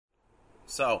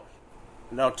So,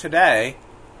 today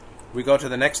we go to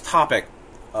the next topic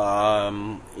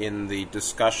in the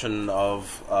discussion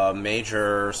of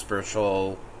major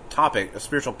spiritual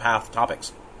path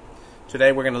topics.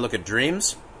 Today we're going to look at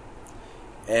dreams,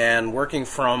 and working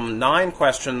from 9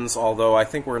 questions, although I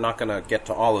think we're not going to get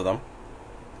to all of them,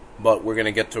 but we're going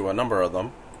to get to a number of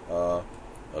them, a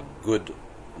good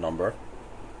number.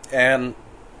 And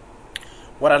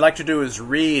what I'd like to do is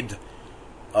read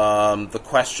the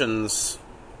questions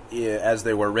as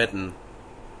they were written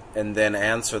and then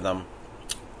answer them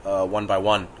one by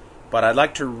one. But I'd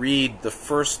like to read the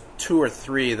first 2 or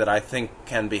 3 that I think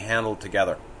can be handled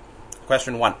together.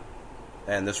 Question 1,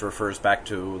 and this refers back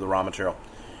to the raw material.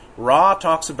 Ra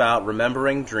talks about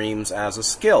remembering dreams as a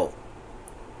skill,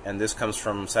 and this comes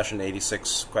from session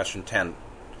 86, question 10.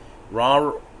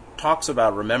 Ra talks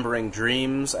about remembering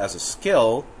dreams as a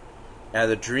skill,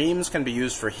 and the dreams can be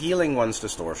used for healing one's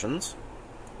distortions.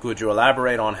 Could you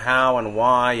elaborate on how and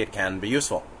why it can be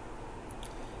useful?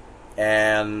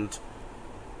 And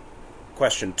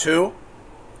question 2,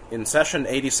 in session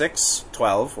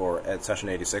 86-12, or at session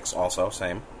 86 also,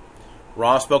 same,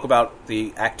 Ra spoke about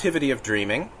the activity of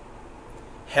dreaming,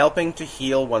 helping to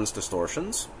heal one's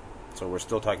distortions. So we're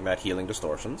still talking about healing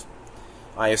distortions.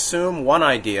 I assume one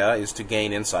idea is to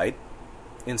gain insight.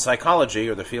 In psychology,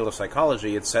 or the field of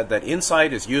psychology, it's said that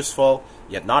insight is useful,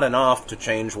 yet not enough to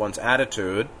change one's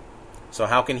attitude. So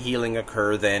how can healing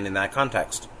occur then in that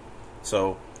context?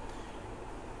 So,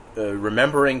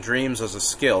 remembering dreams as a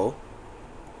skill,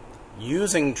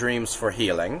 using dreams for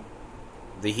healing.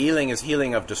 The healing is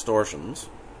healing of distortions.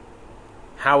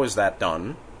 How is that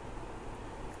done?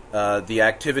 The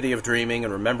activity of dreaming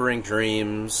and remembering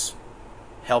dreams,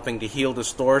 helping to heal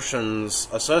distortions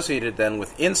associated then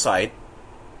with insight,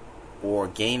 or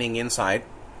gaining insight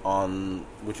on,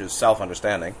 which is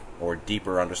self-understanding, or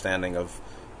deeper understanding of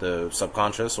the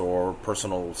subconscious or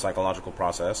personal psychological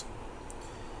process.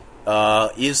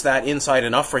 Is that insight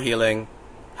enough for healing?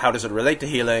 How does it relate to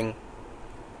healing?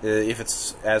 If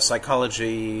it's, as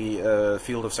psychology,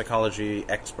 field of psychology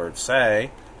experts say,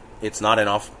 it's not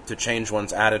enough to change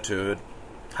one's attitude.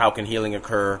 How can healing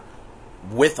occur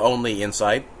with only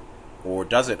insight? Or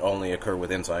does it only occur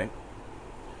with insight?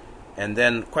 And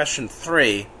then question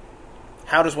 3,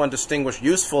 how does one distinguish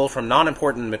useful from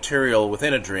non-important material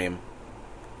within a dream?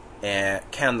 And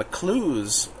can the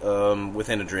clues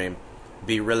within a dream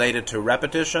be related to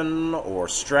repetition or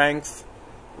strength,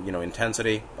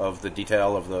 intensity of the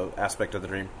detail of the aspect of the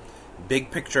dream? Big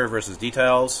picture versus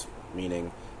details,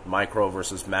 meaning micro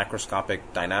versus macroscopic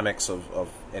dynamics of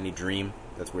any dream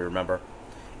that we remember,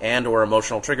 and or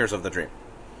emotional triggers of the dream.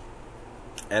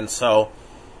 And so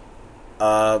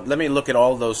let me look at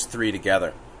all those 3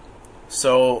 together.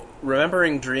 So,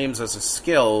 remembering dreams as a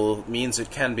skill means it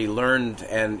can be learned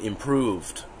and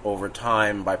improved over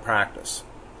time by practice.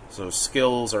 So,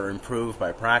 skills are improved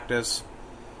by practice.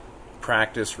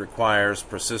 Practice requires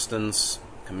persistence,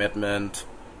 commitment,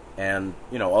 and,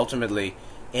 ultimately,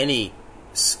 any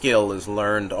skill is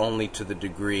learned only to the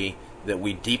degree that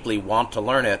we deeply want to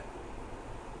learn it.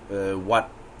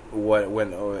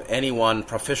 When anyone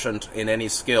proficient in any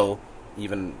skill,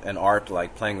 even an art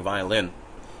like playing the violin,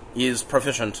 is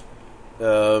proficient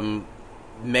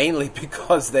mainly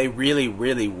because they really,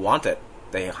 really want it.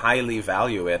 They highly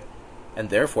value it, and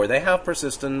therefore they have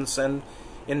persistence and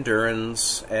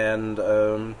endurance and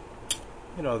the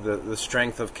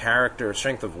strength of character,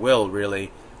 strength of will,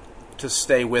 really, to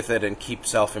stay with it and keep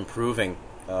self-improving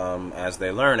as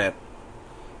they learn it.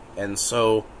 And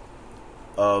so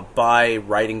by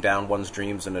writing down one's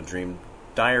dreams in a dream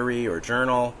diary or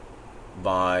journal,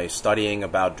 by studying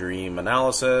about dream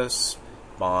analysis,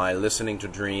 by listening to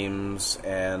dreams,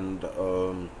 and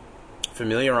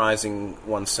familiarizing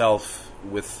oneself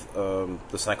with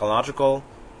the psychological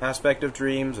aspect of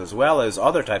dreams, as well as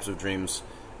other types of dreams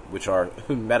which are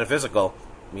metaphysical,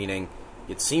 meaning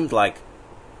it seemed like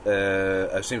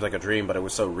a dream, but it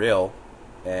was so real.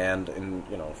 And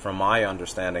from my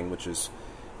understanding, which is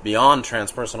beyond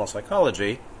transpersonal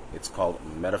psychology, it's called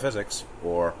metaphysics,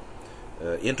 or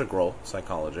integral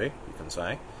psychology, you can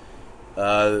say.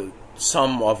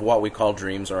 Some of what we call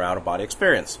dreams are out-of-body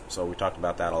experience, so we talked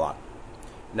about that a lot.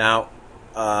 Now,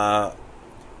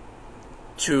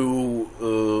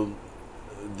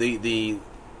 the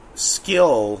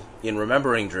skill in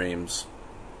remembering dreams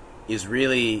is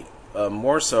really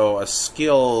more so a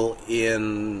skill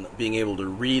in being able to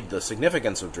read the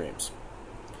significance of dreams.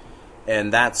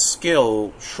 And that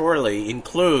skill surely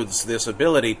includes this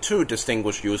ability to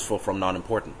distinguish useful from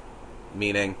non-important,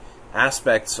 meaning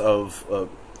aspects of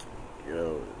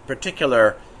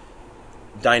particular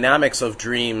dynamics of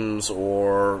dreams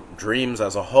or dreams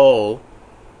as a whole,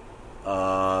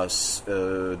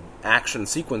 action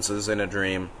sequences in a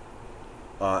dream,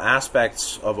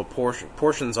 aspects of a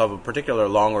portions of a particular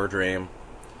longer dream,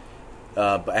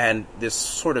 and this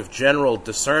sort of general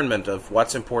discernment of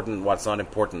what's important, what's not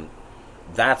important.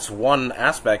 That's one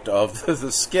aspect of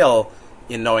the skill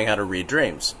in knowing how to read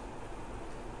dreams.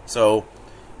 So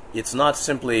it's not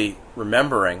simply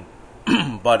remembering,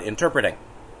 but interpreting.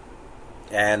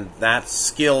 And that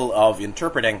skill of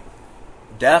interpreting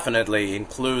definitely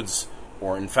includes,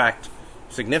 or in fact,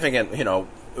 significant,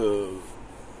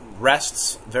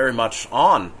 rests very much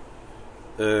on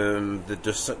the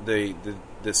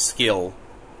skill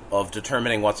of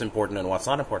determining what's important and what's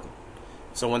not important.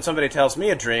 So when somebody tells me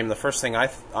a dream, the first thing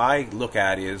I look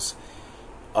at is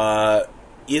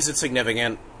it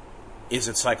significant, is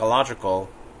it psychological,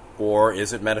 or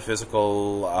is it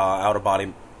metaphysical,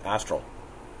 out-of-body astral?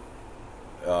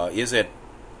 Is it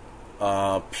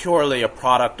purely a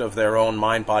product of their own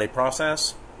mind-body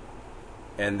process?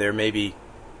 And there may be,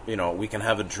 we can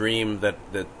have a dream that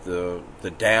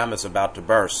the dam is about to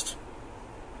burst,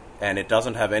 and it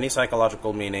doesn't have any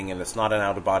psychological meaning, and it's not an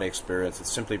out-of-body experience.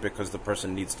 It's simply because the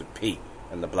person needs to pee,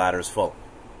 and the bladder's full.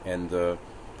 And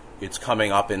it's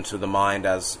coming up into the mind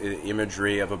as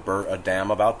imagery of a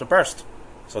dam about to burst.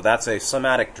 So that's a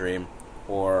somatic dream,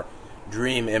 or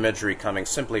dream imagery coming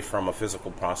simply from a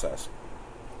physical process.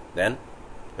 Then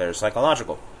there's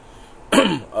psychological,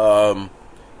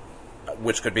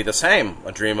 which could be the same,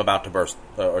 a dream about to burst,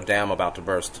 or dam about to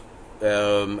burst.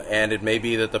 And it may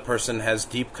be that the person has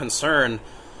deep concern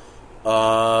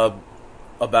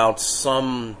about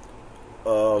some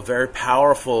very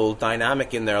powerful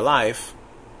dynamic in their life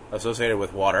associated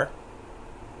with water.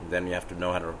 Then you have to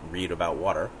know how to read about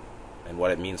water and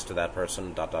what it means to that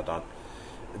person, ...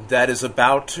 that is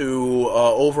about to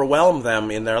overwhelm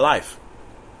them in their life.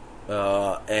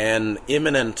 An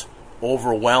imminent,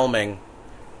 overwhelming,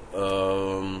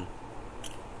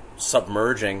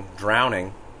 submerging,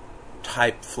 drowning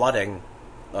type flooding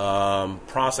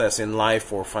process in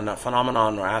life, or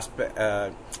phenomenon, or aspect,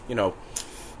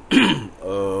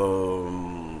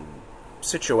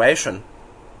 situation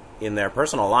in their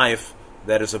personal life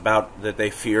that they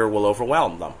fear will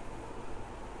overwhelm them.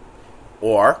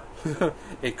 Or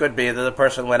it could be that the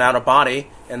person went out of body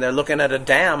and they're looking at a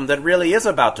dam that really is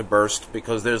about to burst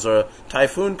because there's a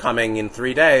typhoon coming in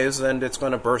 3 days and it's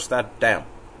going to burst that dam.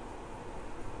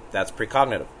 That's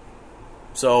precognitive.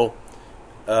 So,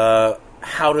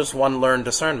 how does one learn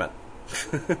discernment?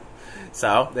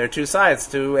 So, there are two sides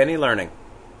to any learning.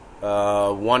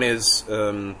 One is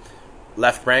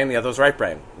left brain, the other is right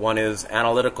brain. One is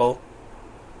analytical,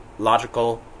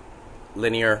 logical,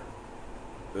 linear,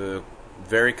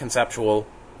 very conceptual.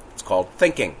 It's called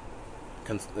thinking.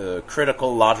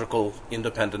 Critical, logical,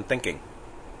 independent thinking.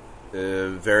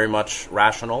 Very much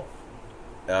rational,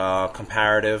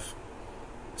 comparative,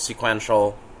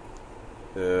 sequential,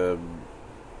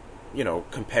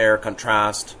 compare,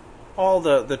 contrast, all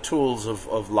the tools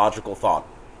of logical thought.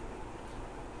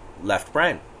 Left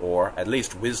brain, or at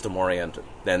least wisdom-oriented.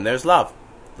 Then there's love.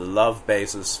 The love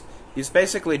basis is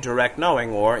basically direct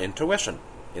knowing or intuition,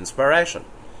 inspiration.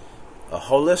 A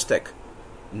holistic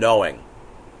knowing,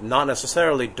 not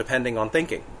necessarily depending on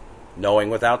thinking. Knowing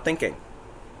without thinking.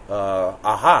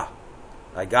 Aha,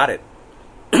 I got it.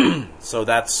 So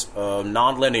that's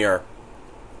non-linear,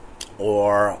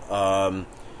 or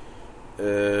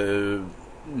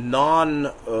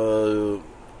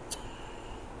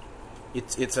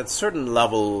it's at certain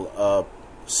level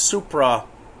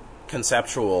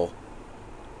supra-conceptual,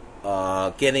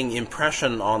 getting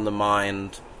impression on the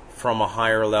mind from a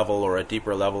higher level or a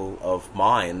deeper level of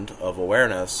mind, of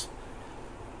awareness,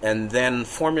 and then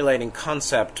formulating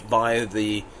concept by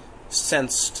the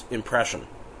sensed impression.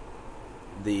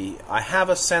 I have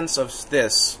a sense of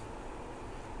this,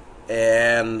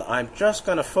 and I'm just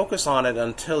going to focus on it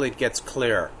until it gets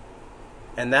clear.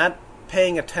 And that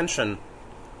paying attention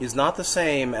is not the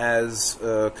same as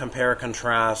compare,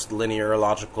 contrast, linear,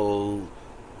 logical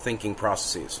thinking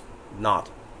processes.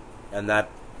 Not. And that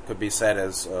could be said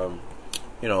as,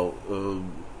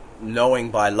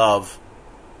 knowing by love,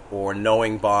 or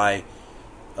knowing by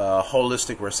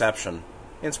holistic reception,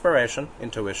 inspiration,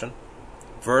 intuition,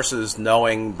 versus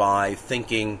knowing by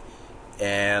thinking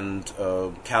and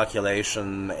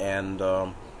calculation and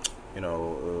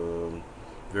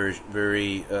very,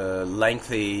 very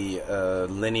lengthy,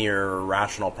 linear,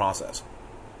 rational process.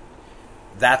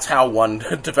 That's how one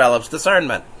develops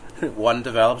discernment. One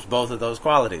develops both of those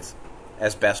qualities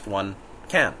as best one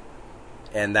can.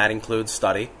 And that includes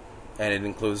study, and it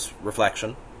includes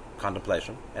reflection,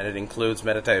 contemplation, and it includes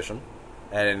meditation,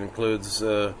 and it includes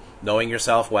knowing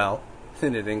yourself well,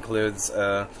 and it includes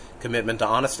commitment to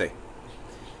honesty.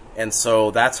 And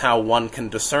so that's how one can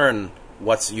discern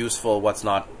what's useful, what's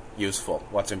not useful,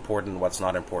 what's important, what's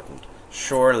not important.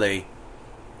 Surely,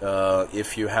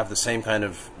 if you have the same kind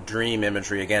of dream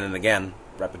imagery again and again,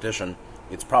 repetition,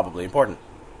 it's probably important.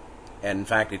 And in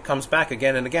fact, it comes back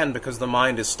again and again because the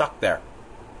mind is stuck there.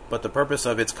 But the purpose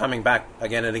of its coming back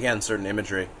again and again, certain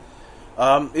imagery,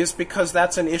 is because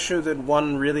that's an issue that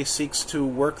one really seeks to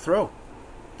work through.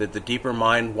 That the deeper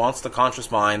mind wants the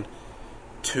conscious mind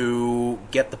to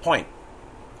get the point,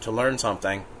 to learn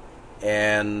something,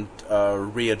 and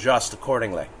readjust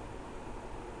accordingly.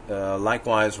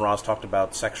 Likewise, Ross talked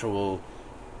about sexual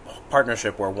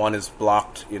partnership where one is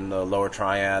blocked in the lower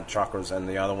triad chakras and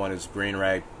the other one is green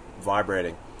ray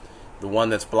vibrating. The one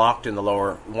that's blocked in the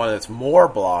lower, one that's more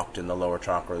blocked in the lower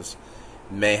chakras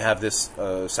may have this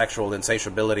sexual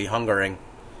insatiability, hungering,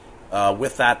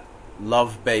 with that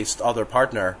love-based other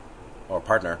partner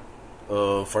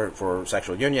for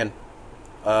sexual union,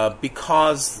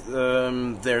 because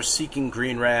they're seeking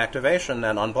green ray activation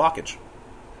and unblockage.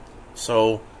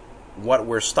 So what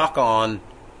we're stuck on,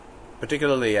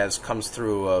 particularly as comes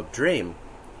through a dream,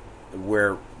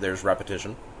 where there's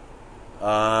repetition,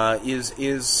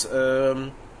 is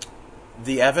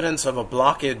the evidence of a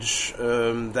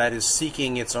blockage that is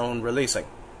seeking its own releasing,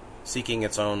 seeking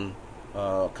its own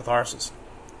catharsis.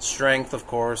 Strength, of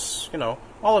course,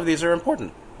 all of these are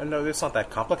important. And no, it's not that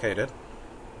complicated.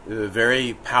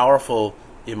 Very powerful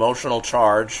emotional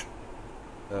charge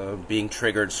being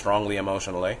triggered strongly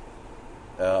emotionally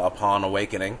upon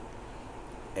awakening,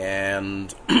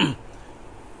 and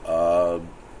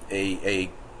a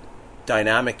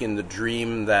dynamic in the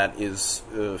dream that is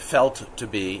felt to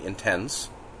be intense,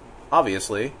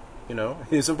 obviously,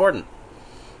 is important.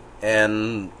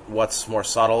 And what's more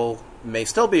subtle may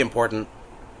still be important,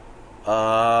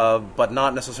 but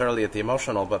not necessarily at the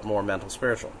emotional, but more mental,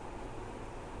 spiritual.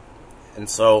 And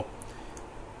so,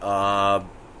 how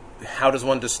does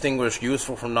one distinguish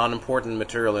useful from non-important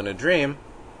material in a dream?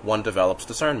 One develops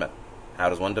discernment. How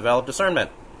does one develop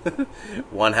discernment?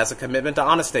 One has a commitment to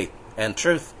honesty and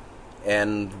truth,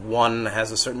 and one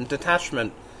has a certain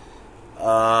detachment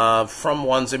from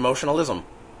one's emotionalism.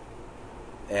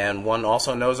 And one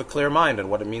also knows a clear mind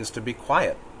and what it means to be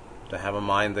quiet, to have a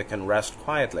mind that can rest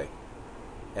quietly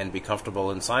and be comfortable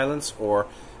in silence or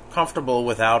comfortable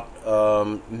without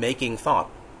making thought.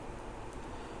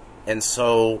 And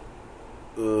so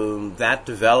that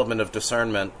development of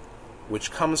discernment,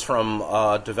 which comes from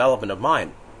development of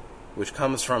mind, which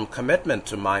comes from commitment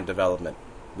to mind development,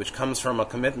 which comes from a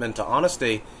commitment to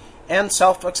honesty and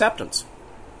self-acceptance,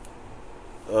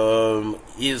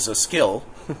 is a skill,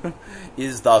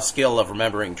 is the skill of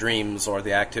remembering dreams or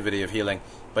the activity of healing.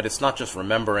 But it's not just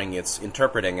remembering, it's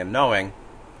interpreting and knowing.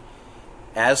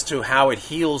 As to how it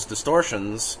heals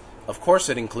distortions, of course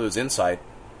it includes insight,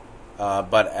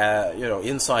 but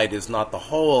insight is not the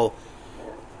whole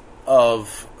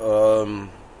of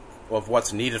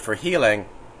what's needed for healing.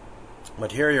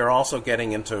 But here you're also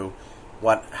getting into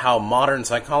how modern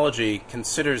psychology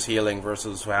considers healing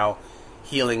versus how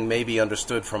healing may be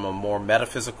understood from a more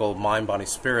metaphysical mind, body,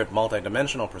 spirit,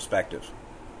 multidimensional perspective.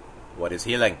 What is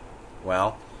healing?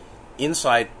 Well,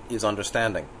 insight is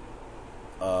understanding.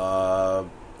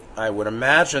 I would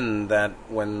imagine that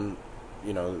when,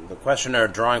 the questioner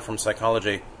drawing from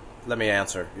psychology, let me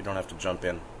answer, you don't have to jump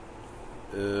in.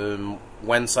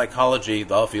 When psychology,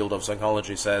 the field of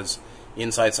psychology, says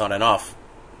insight's not enough,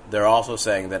 they're also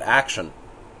saying that action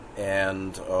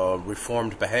and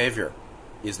reformed behavior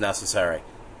is necessary,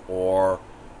 or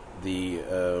the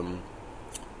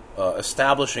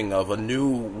establishing of a new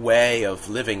way of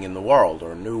living in the world,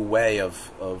 or a new way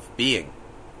of being,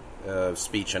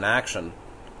 speech and action,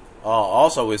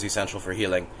 also is essential for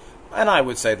healing. And I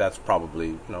would say that's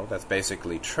probably, that's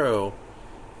basically true.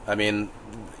 I mean,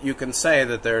 you can say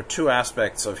that there are two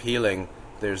aspects of healing.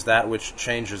 There's that which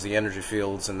changes the energy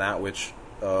fields and that which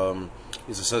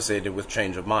is associated with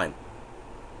change of mind.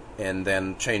 And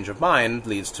then change of mind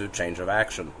leads to change of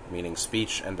action, meaning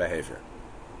speech and behavior.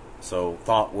 So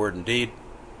thought, word, and deed.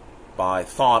 By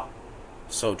thought,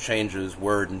 so changes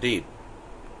word and deed.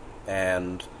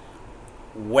 And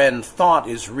when thought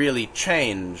is really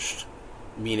changed,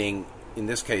 meaning, in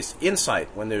this case, insight,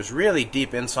 when there's really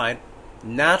deep insight,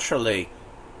 naturally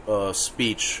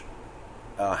speech,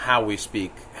 how we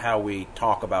speak, how we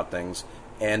talk about things,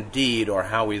 and deed, or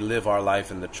how we live our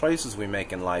life and the choices we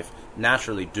make in life,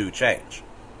 naturally do change.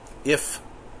 If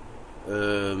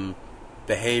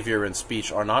behavior and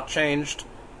speech are not changed,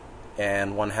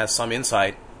 and one has some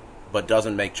insight, but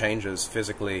doesn't make changes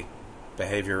physically,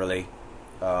 behaviorally,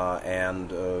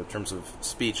 and in terms of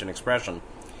speech and expression,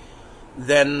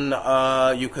 then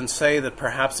you can say that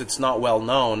perhaps it's not well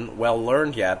known, well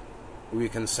learned yet. We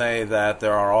can say that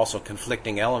there are also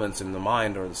conflicting elements in the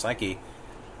mind or the psyche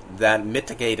that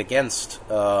mitigate against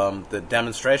the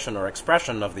demonstration or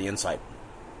expression of the insight.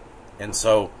 And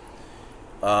so,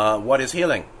 what is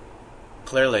healing?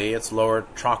 Clearly, it's lower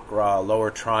chakra, lower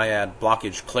triad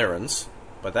blockage clearance,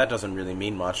 but that doesn't really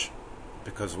mean much,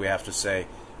 because we have to say,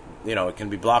 it can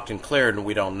be blocked and cleared, and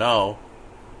we don't know.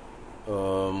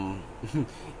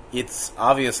 It's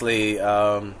obviously,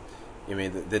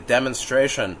 the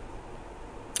demonstration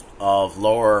of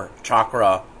lower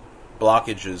chakra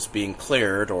blockages being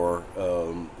cleared, or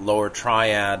lower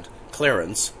triad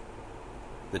clearance,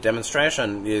 the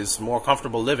demonstration is more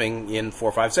comfortable living in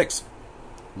 4, 5, 6.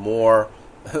 More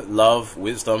love,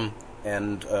 wisdom,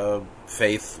 and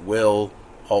faith, will,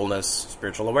 wholeness,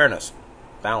 spiritual awareness,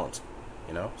 balance.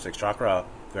 6th chakra,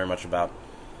 very much about,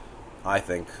 I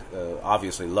think,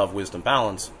 obviously love, wisdom,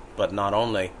 balance, but not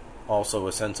only, also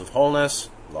a sense of wholeness,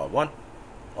 law of one,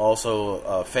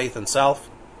 also faith in self,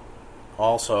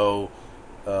 also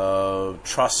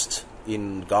trust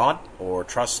in God, or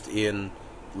trust in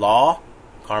law,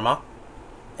 karma,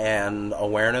 and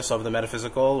awareness of the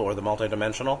metaphysical or the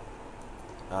multidimensional,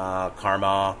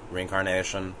 karma,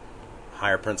 reincarnation,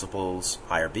 higher principles,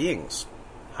 higher beings,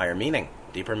 higher meaning,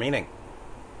 deeper meaning.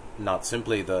 Not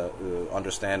simply the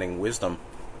understanding wisdom,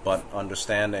 but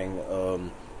understanding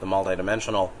the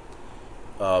multidimensional,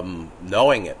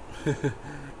 knowing it,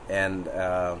 and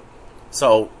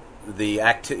so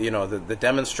the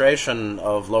demonstration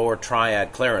of lower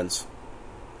triad clearance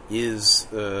is,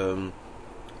 or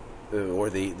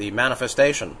the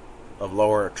manifestation of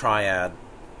lower triad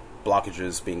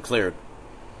blockages being cleared,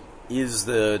 is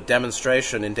the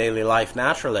demonstration in daily life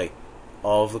naturally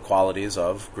of the qualities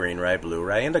of green ray, blue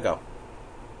ray, indigo.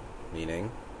 Meaning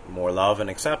more love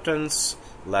and acceptance,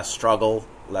 less struggle,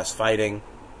 less fighting,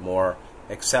 more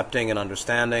accepting and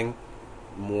understanding,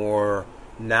 more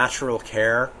natural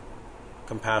care,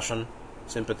 compassion,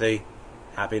 sympathy,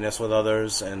 happiness with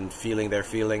others, and feeling their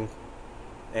feeling,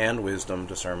 and wisdom,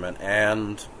 discernment,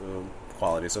 and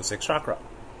qualities of 6th chakra.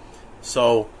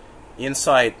 So,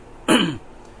 insight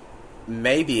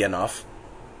may be enough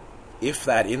if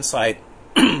that insight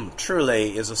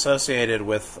truly is associated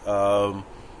with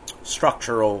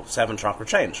structural 7 chakra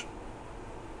change.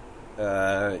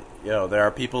 There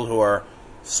are people who are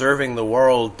serving the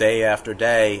world day after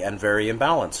day and very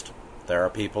imbalanced. There are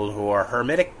people who are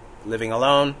hermetic, living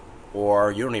alone,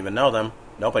 or you don't even know them,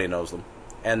 nobody knows them,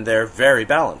 and they're very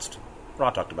balanced. Ra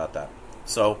talked about that.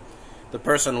 So the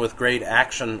person with great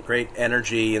action, great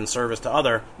energy in service to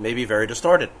other may be very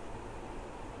distorted.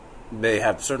 They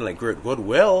have certainly good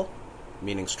will,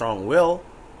 meaning strong will,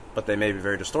 but they may be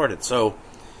very distorted. So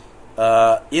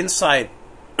insight,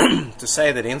 to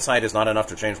say that insight is not enough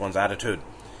to change one's attitude,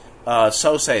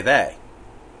 so say they.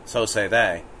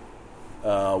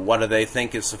 What do they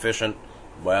think is sufficient?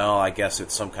 Well, I guess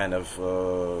it's some kind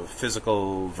of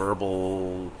physical,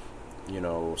 verbal,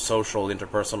 social,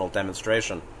 interpersonal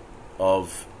demonstration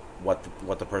of what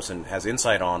the person has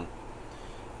insight on.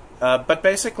 But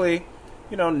basically,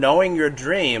 knowing your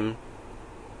dream,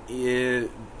 the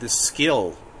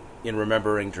skill in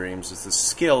remembering dreams is the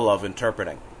skill of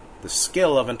interpreting. The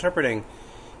skill of interpreting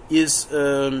is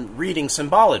reading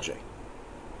symbology.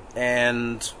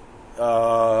 And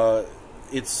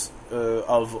it's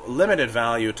of limited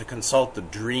value to consult the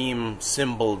Dream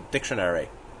Symbol Dictionary,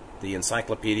 the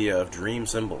Encyclopedia of Dream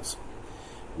Symbols.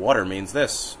 Water means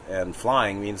this, and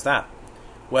flying means that.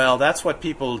 Well, that's what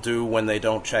people do when they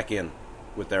don't check in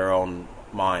with their own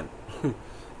mind.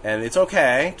 And it's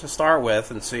okay to start with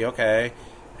and see, okay,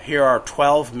 here are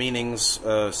 12 meanings,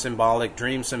 symbolic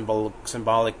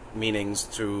meanings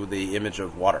to the image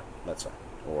of water, let's say,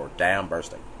 or dam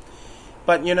bursting.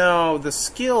 But, the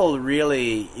skill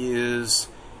really is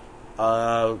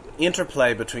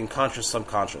interplay between conscious,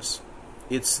 subconscious.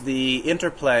 It's the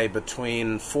interplay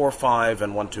between 4, 5,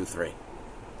 and 1, 2, 3.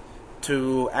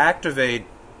 To activate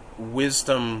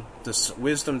wisdom,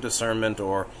 discernment,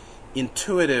 or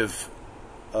intuitive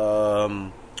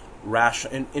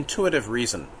intuitive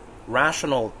reason,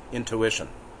 rational intuition,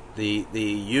 the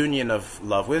union of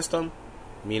love, wisdom,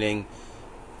 meaning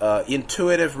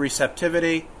intuitive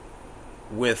receptivity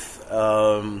with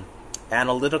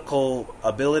analytical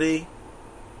ability,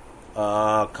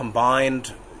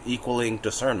 combined equaling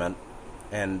discernment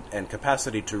and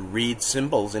capacity to read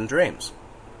symbols in dreams.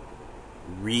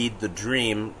 Read the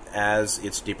dream as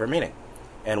its deeper meaning.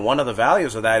 And one of the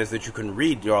values of that is that you can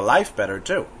read your life better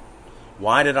too.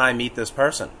 Why did I meet this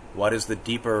person? What is the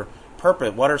deeper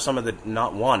purpose? What are some of the,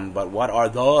 not one, but what are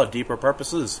the deeper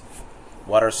purposes?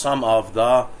 What are some of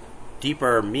the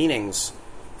deeper meanings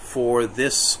for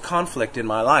this conflict in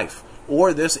my life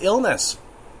or this illness?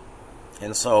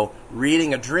 And so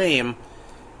reading dream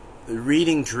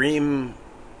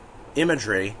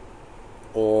imagery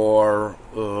or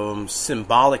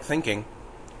symbolic thinking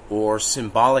or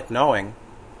symbolic knowing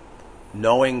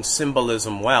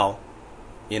symbolism well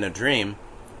in a dream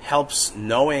helps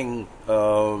knowing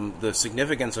the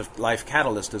significance of life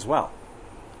catalyst as well,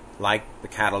 like the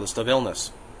catalyst of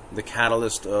illness, the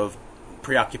catalyst of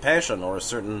preoccupation or a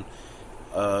certain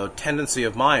tendency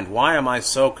of mind. Why am I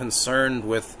so concerned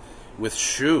with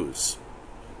shoes?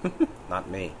 Not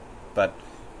me, but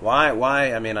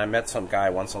why? I mean, I met some guy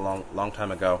once a long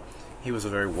time ago. He was a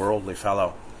very worldly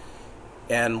fellow,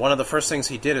 and one of the first things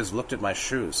he did is looked at my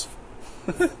shoes,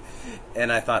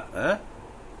 and I thought, huh?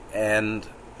 And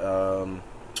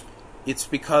it's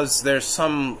because there's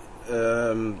some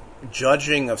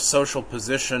judging of social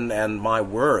position and my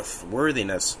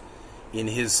worthiness in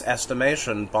his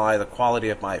estimation by the quality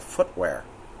of my footwear.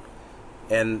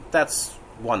 And that's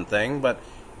one thing, but,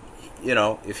 you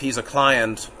know, if he's a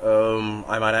client,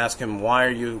 I might ask him, why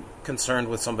are you concerned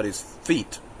with somebody's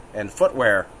feet and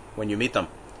footwear when you meet them?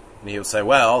 And he'll say,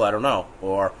 well, I don't know,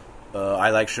 or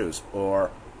I like shoes,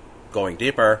 or going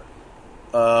deeper,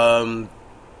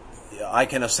 I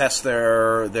can assess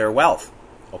their wealth.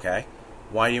 Okay,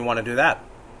 why do you want to do that?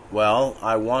 Well,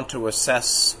 I want to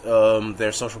assess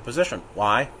their social position.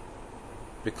 Why?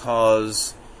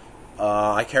 Because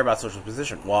I care about social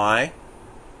position. Why?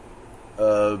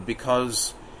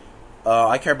 Because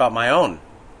I care about my own.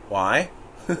 Why?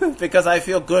 Because I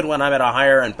feel good when I'm at a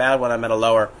higher and bad when I'm at a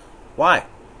lower. Why?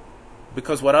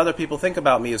 Because what other people think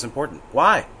about me is important.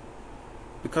 Why?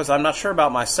 Because I'm not sure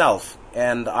about myself,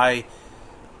 and I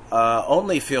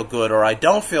only feel good, or I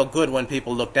don't feel good when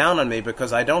people look down on me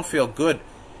because I don't feel good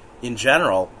in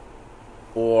general,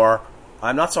 or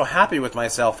I'm not so happy with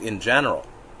myself in general.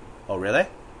 Oh, really?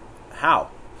 How?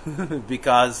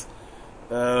 Because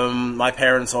my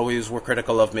parents always were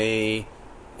critical of me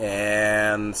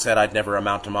and said I'd never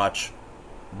amount to much,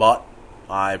 but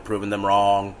I've proven them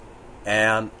wrong,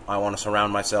 and I want to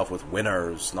surround myself with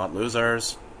winners, not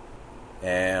losers,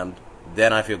 and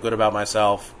then I feel good about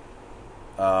myself,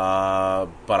 but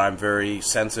I'm very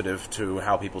sensitive to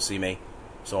how people see me,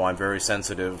 so I'm very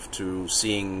sensitive to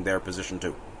seeing their position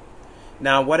too.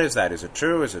 Now, what is that? Is it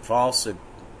true? Is it false? It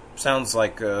sounds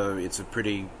like it's a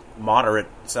pretty moderate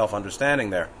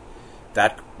self-understanding there.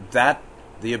 That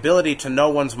the ability to know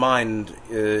one's mind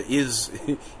is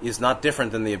not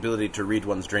different than the ability to read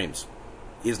one's dreams.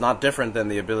 Is not different than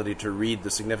the ability to read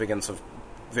the significance of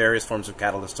various forms of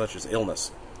catalyst such as illness.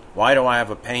 Why do I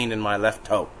have a pain in my left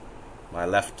toe? My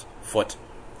left foot,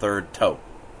 third toe.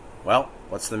 Well,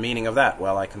 what's the meaning of that?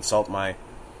 Well, I consult my,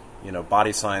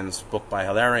 body signs book by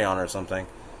Hilarion or something,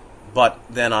 but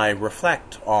then I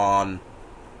reflect on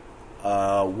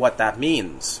what that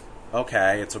means.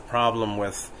 Okay, it's a problem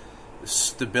with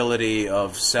stability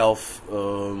of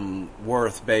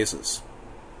self-worth basis.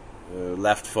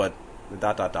 Left foot, ...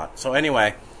 So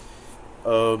anyway,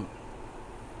 the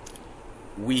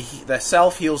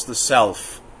self heals the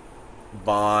self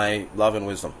by love and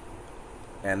wisdom.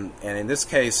 And in this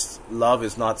case, love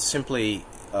is not simply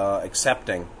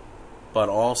accepting, but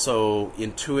also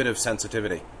intuitive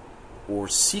sensitivity, or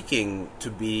seeking to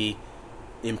be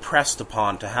impressed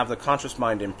upon, to have the conscious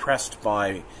mind impressed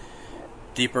by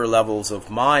deeper levels of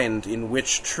mind in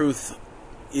which truth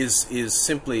is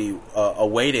simply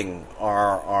awaiting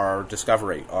our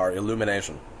discovery, our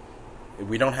illumination.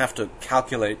 We don't have to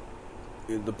calculate.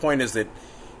 The point is that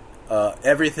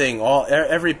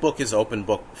every book is open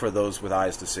book for those with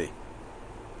eyes to see.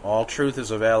 All truth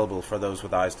is available for those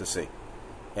with eyes to see.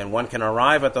 And one can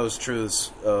arrive at those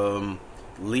truths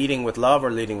leading with love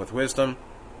or leading with wisdom,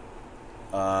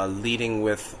 leading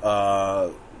with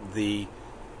the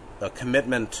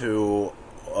commitment to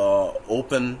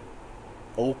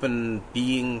open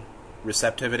being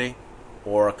receptivity,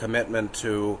 or a commitment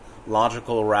to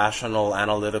logical, rational,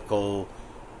 analytical,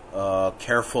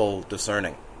 careful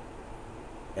discerning,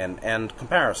 and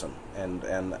comparison, and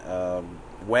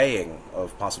weighing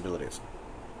of possibilities.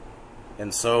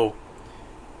 And so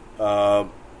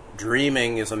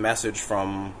dreaming is a message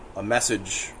from,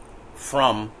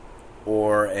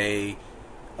 or a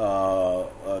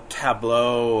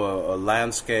tableau, a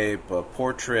landscape, a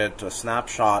portrait, a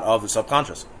snapshot of the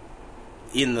subconscious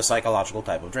in the psychological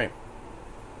type of dream.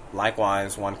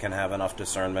 Likewise, one can have enough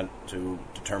discernment to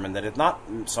determine that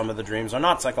some of the dreams are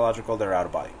not psychological, they're out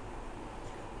of body.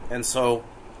 And so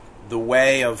the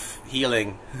way of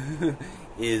healing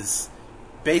is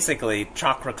basically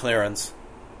chakra clearance,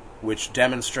 which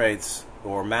demonstrates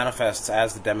or manifests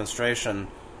as the demonstration,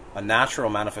 a natural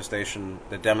manifestation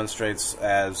that demonstrates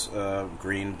as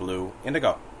green, blue,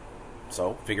 indigo.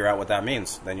 So figure out what that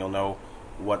means. Then you'll know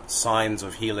what signs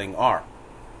of healing are.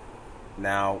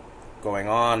 Now, going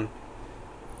on,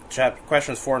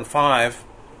 questions 4 and 5.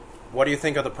 What do you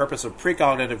think of the purpose of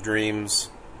precognitive dreams,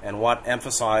 and what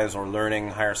emphasize or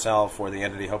learning higher self or the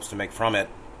entity hopes to make from it?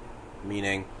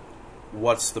 Meaning,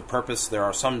 what's the purpose? There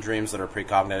are some dreams that are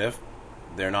precognitive.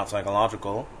 They're not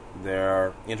psychological.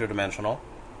 They're interdimensional,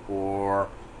 or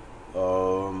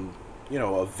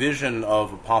a vision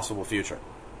of a possible future.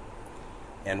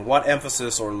 And what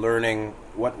emphasis or learning?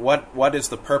 What is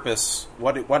the purpose?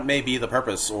 What may be the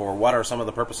purpose, or what are some of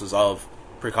the purposes of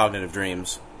precognitive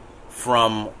dreams,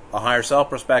 from a higher self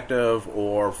perspective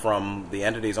or from the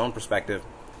entity's own perspective?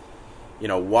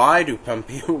 Why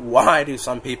do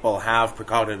some people have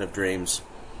precognitive dreams?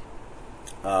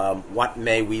 What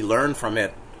may we learn from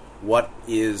it? What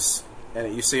is,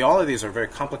 and you see, all of these are very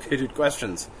complicated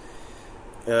questions.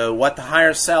 What the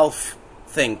higher self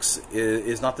thinks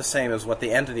is not the same as what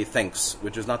the entity thinks,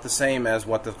 which is not the same as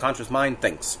what the conscious mind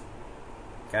thinks.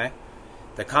 Okay,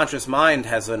 the conscious mind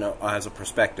has a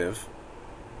perspective.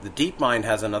 The deep mind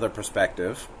has another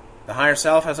perspective. The higher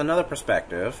self has another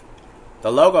perspective.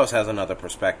 The logos has another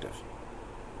perspective.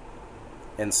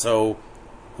 And so,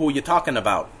 who are you talking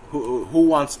about? Who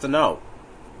wants to know?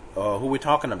 Who are we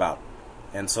talking about?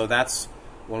 And so that's,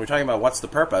 when we're talking about what's the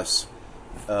purpose,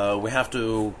 we have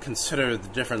to consider the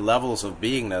different levels of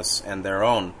beingness and their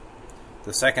own.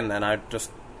 The second, and I'm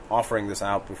just offering this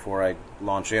out before I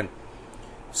launch in.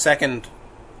 Second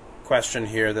question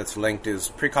here that's linked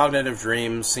is, precognitive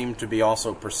dreams seem to be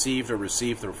also perceived or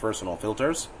received through personal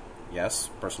filters. Yes,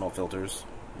 personal filters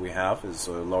we have is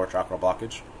a lower chakra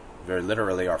blockage. Very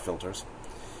literally our filters.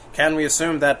 Can we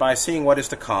assume that by seeing what is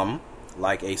to come,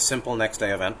 like a simple next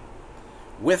day event,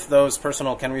 with those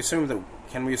personal, can we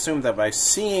assume that by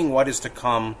seeing what is to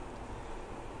come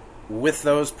with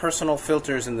those personal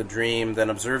filters in the dream, then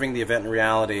observing the event in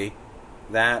reality,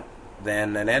 that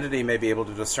then an entity may be able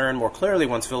to discern more clearly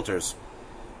one's filters?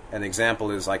 An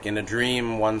example is like in a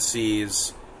dream one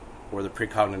sees, or the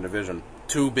precognitive vision,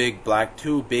 two big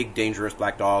dangerous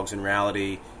black dogs. In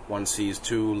reality one sees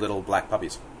two little black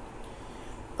puppies.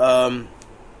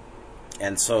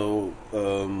 And so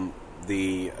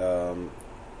the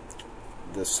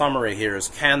summary here is,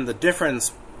 can the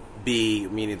difference be,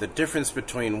 meaning the difference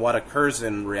between what occurs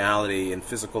in reality in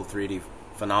physical 3D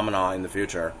phenomena in the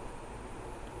future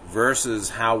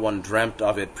versus how one dreamt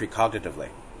of it precognitively?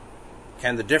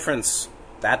 Can the difference,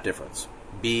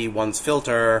 be one's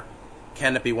filter?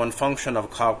 Can it be one function of a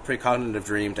precognitive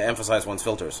dream to emphasize one's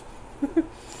filters?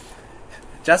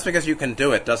 Just because you can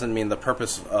do it doesn't mean the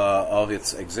purpose of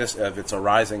its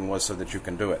arising was so that you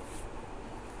can do it.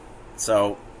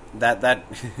 So that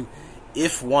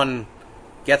if one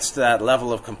gets to that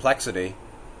level of complexity,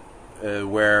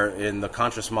 where in the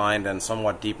conscious mind and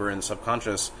somewhat deeper in the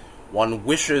subconscious, one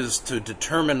wishes to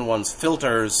determine one's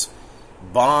filters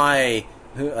by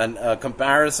a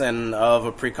comparison of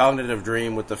a precognitive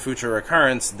dream with the future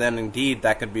occurrence, then indeed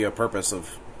that could be a purpose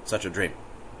of such a dream.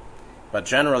 But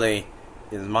generally,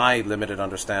 in my limited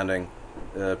understanding,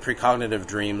 precognitive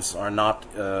dreams are not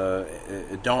don't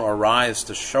arise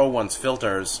to show one's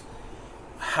filters.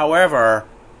 However,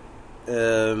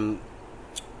 we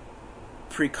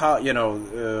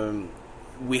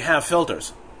have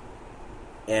filters,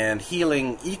 and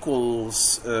healing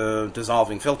equals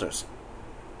dissolving filters.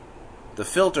 The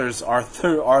filters are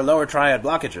lower triad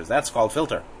blockages. That's called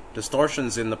filter.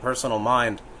 Distortions in the personal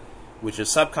mind, which is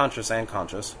subconscious and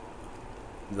conscious.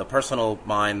 The personal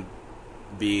mind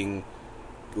being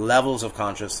levels of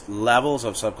conscious, levels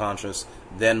of subconscious,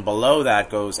 then below that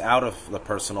goes out of the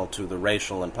personal to the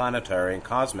racial and planetary and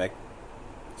cosmic.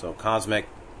 So cosmic,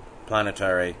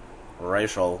 planetary,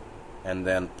 racial, and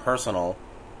then personal,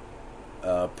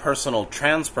 personal,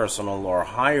 transpersonal, or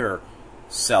higher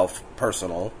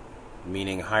self-personal,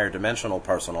 meaning higher dimensional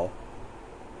personal,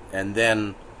 and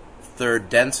then third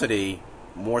density,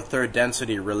 more third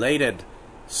density related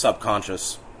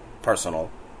subconscious personal,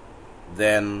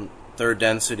 then third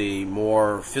density,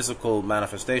 more physical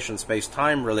manifestation,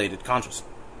 space-time related conscious.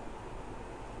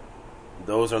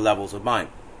 Those are levels of mind.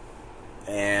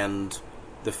 And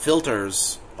the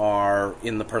filters are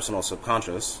in the personal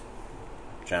subconscious,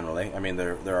 generally. I mean,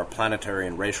 there are planetary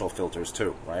and racial filters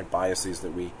too, right? Biases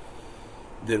that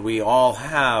we all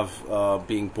have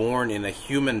being born in a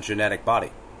human genetic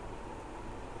body.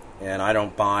 And I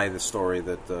don't buy the story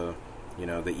that the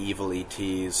The evil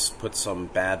ETs put some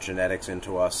bad genetics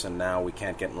into us, and now we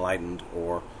can't get enlightened,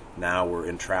 or now we're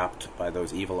entrapped by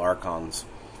those evil archons.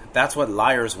 That's what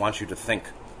liars want you to think.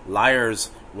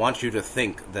 Liars want you to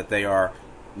think that they are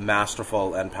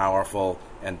masterful and powerful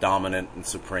and dominant and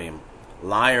supreme.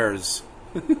 Liars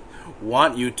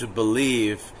want you to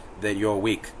believe that you're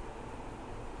weak.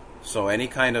 So any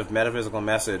kind of metaphysical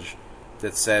message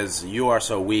that says you are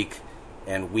so weak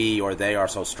and we or they are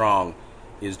so strong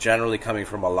is generally coming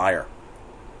from a liar.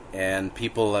 And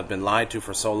people have been lied to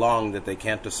for so long that they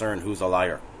can't discern who's a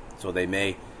liar. So they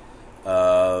may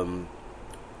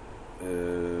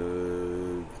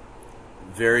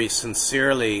very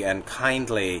sincerely and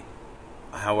kindly,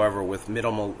 however, with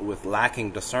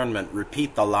lacking discernment,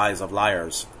 repeat the lies of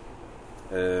liars,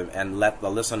 and let the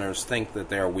listeners think that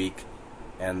they're weak,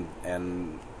 and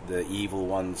the evil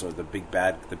ones or the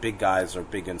big guys are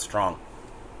big and strong.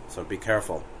 So be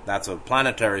careful. That's a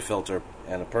planetary filter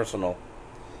and a personal.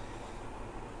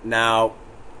 Now,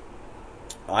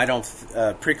 I don't.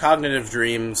 Precognitive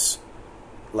dreams,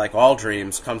 like all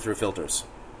dreams, come through filters.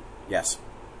 Yes.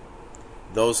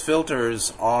 Those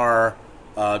filters are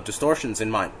distortions in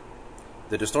mind.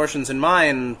 The distortions in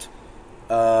mind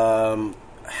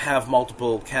have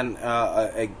multiple, can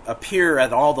appear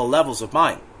at all the levels of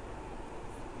mind.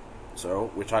 So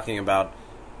we're talking about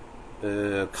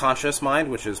conscious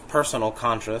mind, which is personal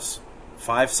conscious,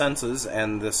 5 senses,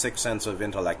 and the 6th sense of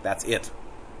intellect. That's it.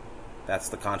 That's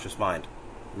the conscious mind.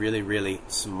 Really, really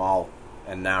small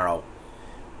and narrow.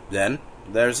 Then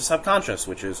there's the subconscious,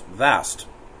 which is vast.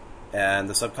 And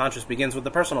the subconscious begins with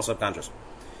the personal subconscious.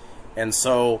 And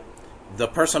so the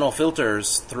personal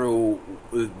filters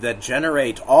that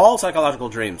generate all psychological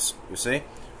dreams, you see,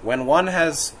 when one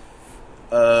has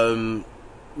only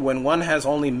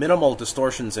minimal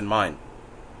distortions in mind,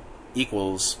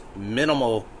 equals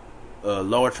minimal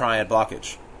lower triad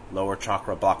blockage, lower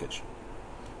chakra blockage,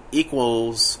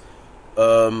 equals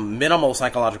minimal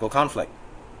psychological conflict,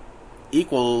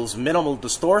 equals minimal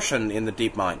distortion in the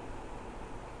deep mind,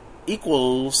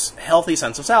 equals healthy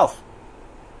sense of self,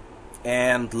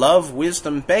 and love,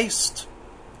 wisdom-based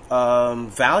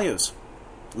values,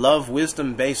 love,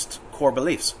 wisdom-based core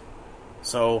beliefs.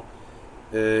 So,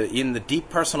 in the deep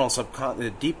personal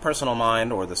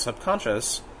mind, or the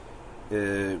subconscious,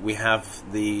 we have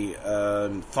the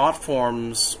thought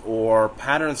forms or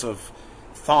patterns of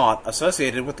thought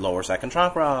associated with lower second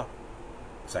chakra.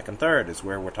 Second, third is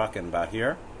where we're talking about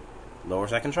here. Lower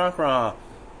second chakra,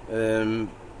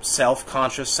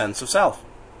 self-conscious sense of self,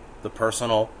 the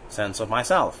personal sense of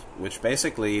myself, which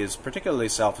basically is particularly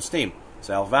self-esteem,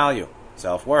 self-value,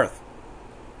 self-worth.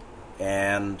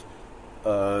 And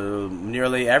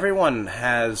nearly everyone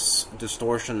has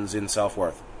distortions in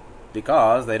self-worth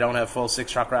because they don't have full 6th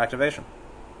chakra activation.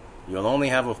 You'll only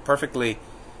have a perfectly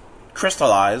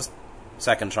crystallized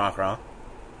 2nd chakra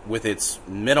with its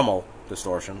minimal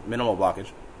distortion, minimal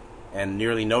blockage, and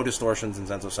nearly no distortions in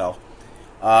sense of self.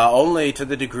 Only to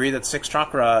the degree that 6th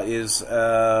chakra is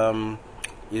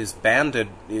banded,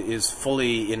 is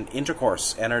fully in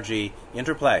intercourse, energy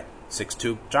interplay.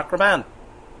 6-2 chakra band.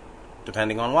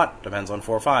 Depending on what? Depends on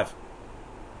 4 or 5.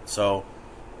 So,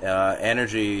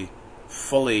 energy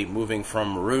fully moving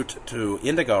from root to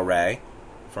indigo ray,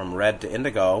 from red to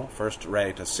indigo, 1st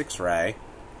ray to 6th ray,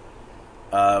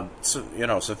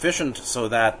 sufficient so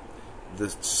that the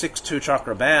 6-2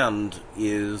 chakra band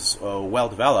is well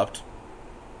developed,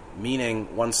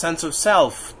 meaning one's sense of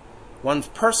self, one's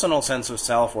personal sense of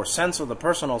self, or sense of the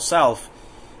personal self,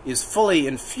 is fully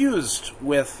infused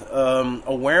with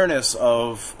awareness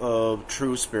of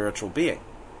true spiritual being.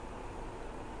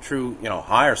 True,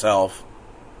 higher self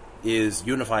is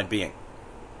unified being,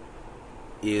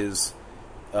 is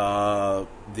the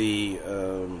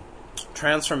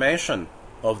transformation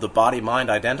of the body-mind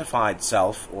identified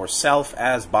self, or self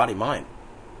as body-mind.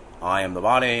 I am the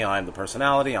body, I am the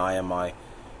personality, I am my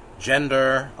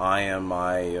gender, I am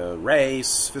my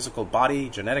race, physical body,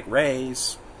 genetic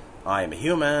race, I am a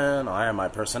human, I am my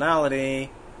personality,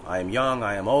 I am young,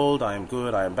 I am old, I am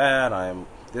good, I am bad, I am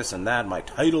this and that, my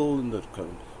title,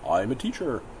 I am a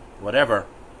teacher, whatever.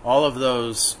 All of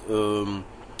those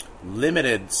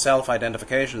limited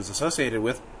self-identifications associated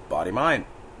with body-mind,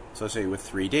 associated with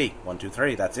 3D, 1, 2,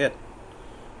 3, that's it,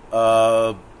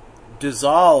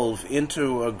 dissolve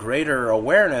into a greater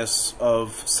awareness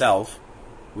of self,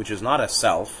 which is not a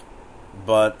self,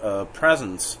 but a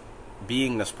presence,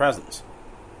 beingness presence.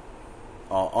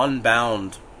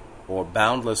 Unbound or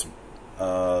boundless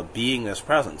beingness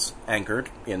presence, anchored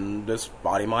in this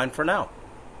body-mind for now.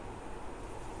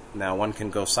 Now, one can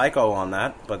go psycho on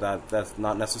that, but that's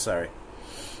not necessary.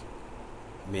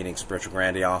 meaning spiritual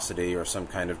grandiosity or some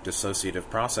kind of dissociative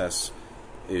process,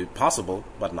 is possible,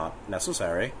 but not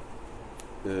necessary.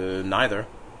 Neither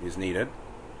is needed.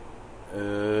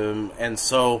 And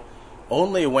so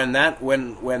only when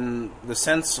the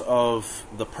sense of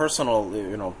the personal,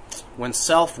 when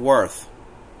self-worth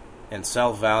and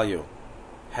self-value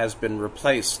has been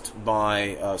replaced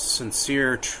by a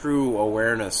sincere, true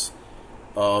awareness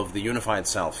of the unified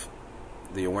self,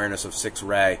 the awareness of Six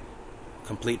Ray,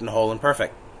 complete and whole and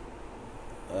perfect.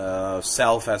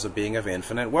 Self as a being of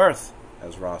infinite worth,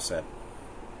 as Ra said.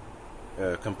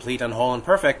 Complete and whole and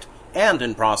perfect, and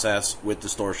in process with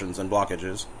distortions and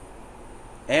blockages,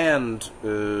 and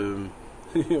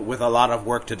with a lot of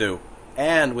work to do,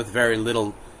 and with very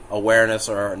little awareness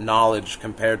or knowledge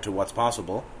compared to what's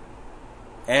possible,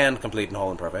 and complete and whole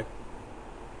and perfect.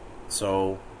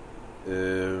 So,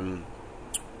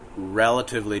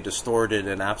 relatively distorted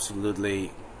and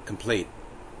absolutely complete.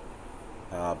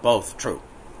 Both true.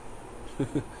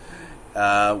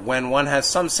 When one has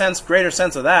some greater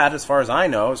sense of that, as far as I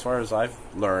know, as far as I've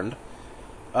learned,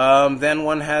 then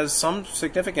one has some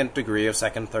significant degree of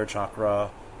second, third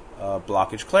chakra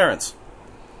blockage clearance.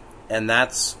 And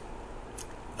that's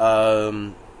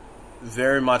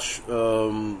very much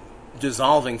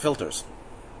dissolving filters.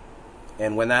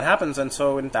 And when that happens, and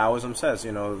so in Taoism says,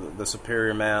 the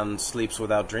superior man sleeps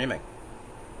without dreaming.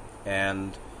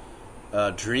 And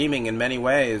dreaming in many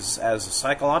ways as a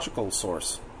psychological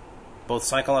source, both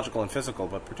psychological and physical,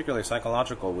 but particularly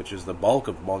psychological, which is the bulk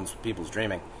of most people's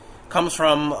dreaming, comes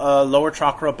from lower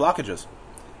chakra blockages.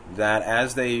 That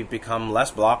as they become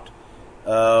less blocked,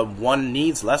 one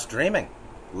needs less dreaming.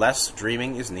 Less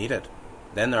dreaming is needed.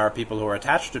 Then there are people who are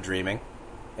attached to dreaming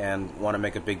and want to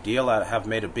make have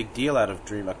made a big deal out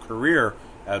of a career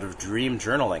out of dream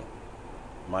journaling.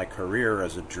 My career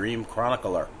as a dream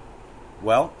chronicler.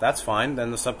 Well, that's fine.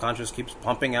 Then the subconscious keeps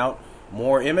pumping out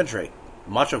more imagery,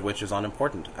 much of which is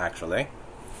unimportant, actually,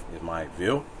 is my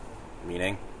view.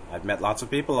 Meaning, I've met lots of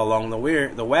people along the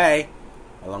way,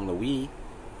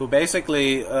 who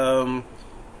basically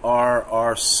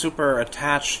are super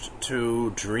attached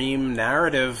to dream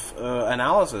narrative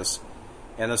analysis,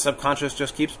 and the subconscious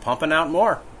just keeps pumping out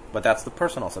more. But that's the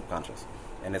personal subconscious,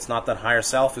 and it's not that higher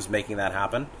self is making that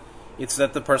happen. It's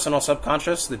that the personal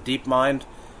subconscious, the deep mind,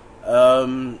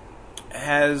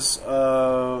 is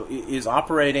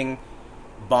operating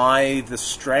by the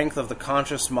strength of the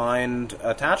conscious mind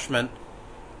attachment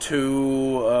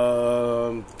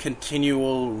to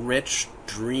continual rich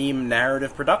dream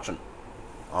narrative production.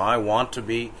 I want to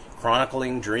be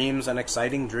chronicling dreams and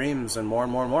exciting dreams and more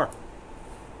and more and more.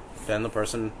 Then the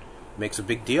person makes a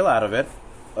big deal out of it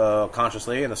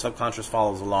consciously, and the subconscious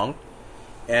follows along.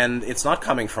 And it's not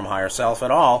coming from higher self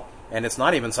at all, and it's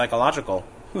not even psychological.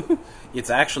 It's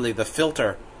actually the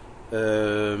filter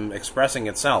expressing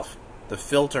itself, the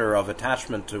filter of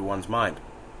attachment to one's mind.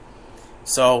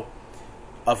 So,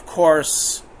 of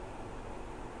course,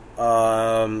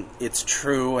 it's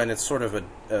true, and it's sort of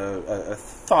a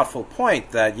thoughtful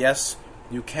point that, yes,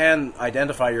 you can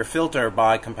identify your filter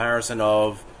by comparison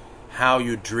of how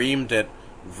you dreamed it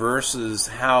versus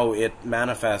how it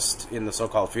manifests in the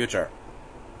so-called future.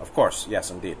 Of course,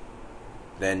 yes, indeed.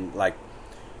 Then, like,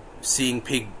 seeing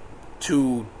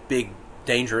two big,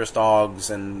 dangerous dogs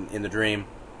in the dream,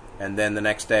 and then the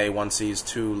next day one sees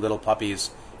two little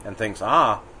puppies and thinks,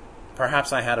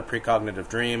 perhaps I had a precognitive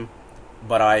dream,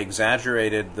 but I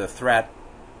exaggerated the threat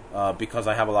because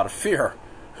I have a lot of fear.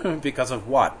 Because of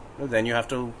what? Then you have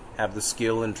to have the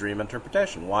skill in dream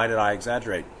interpretation. Why did I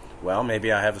exaggerate? Well,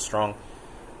 maybe I have a strong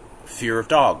fear of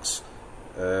dogs.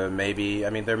 There are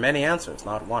many answers,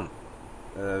 not one.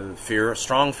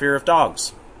 Strong fear of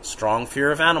dogs, strong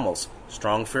fear of animals,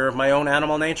 strong fear of my own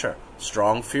animal nature,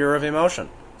 strong fear of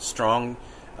emotion, strong,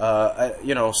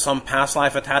 some past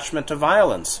life attachment to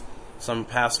violence, some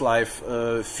past life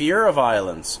fear of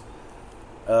violence,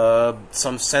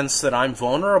 some sense that I'm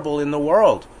vulnerable in the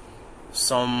world,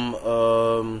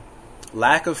 some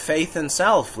lack of faith in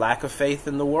self, lack of faith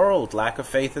in the world, lack of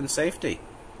faith in safety,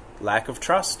 lack of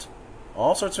trust,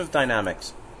 all sorts of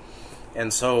dynamics.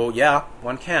 And so, yeah,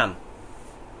 one can.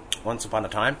 Once upon a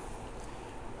time,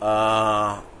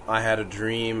 I had a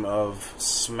dream of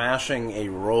smashing a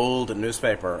rolled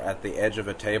newspaper at the edge of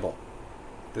a table.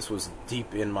 This was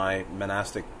deep in my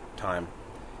monastic time,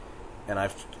 and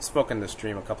I've spoken this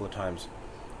dream a couple of times.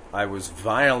 I was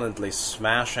violently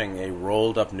smashing a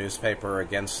rolled-up newspaper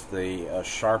against the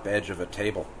sharp edge of a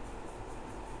table.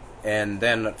 And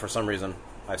then, for some reason,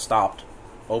 I stopped,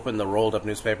 opened the rolled-up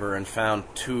newspaper, and found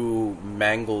two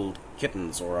mangled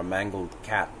kittens, or a mangled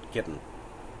kitten.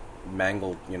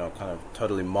 Mangled, kind of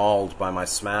totally mauled by my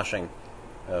smashing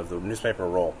of the newspaper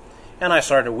roll. And I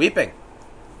started weeping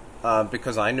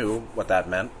because I knew what that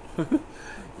meant.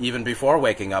 Even before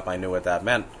waking up, I knew what that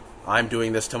meant. I'm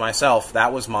doing this to myself.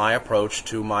 That was my approach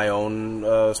to my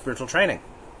own spiritual training.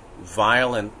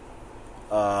 Violent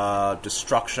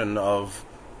destruction of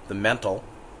the mental,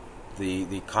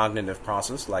 the cognitive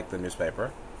process, like the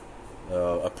newspaper,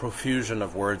 a profusion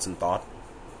of words and thought.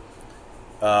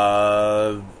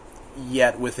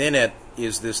 Yet within it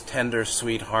is this tender,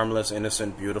 sweet, harmless,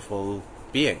 innocent, beautiful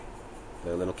being,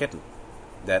 the little kitten,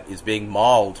 that is being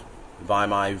mauled by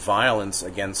my violence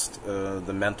against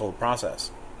the mental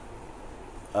process.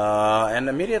 And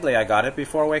immediately I got it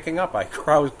before waking up. I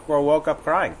woke up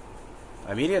crying.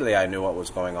 Immediately I knew what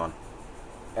was going on.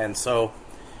 And so,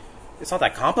 it's not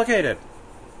that complicated.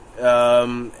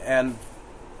 And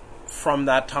from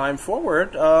that time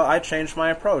forward, I changed my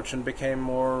approach and became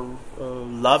more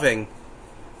loving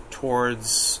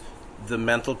towards the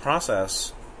mental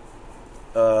process.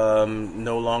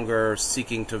 No longer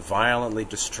seeking to violently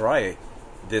destroy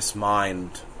this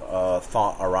mind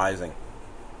thought arising.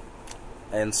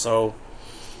 And so,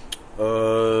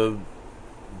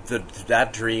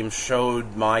 that dream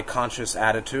showed my conscious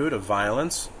attitude of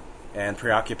violence and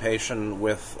preoccupation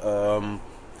with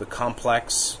the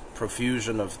complex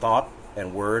profusion of thought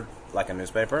and word, like a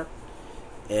newspaper,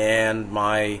 and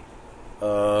my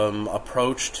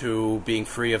approach to being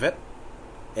free of it,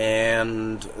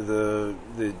 and the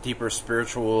deeper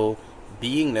spiritual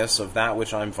beingness of that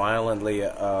which I'm violently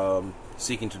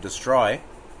seeking to destroy,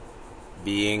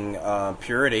 being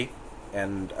purity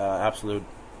and absolute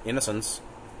innocence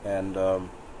and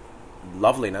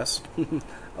loveliness,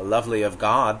 a lovely of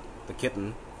God, the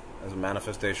kitten, as a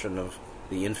manifestation of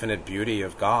the infinite beauty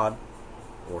of God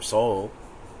or soul.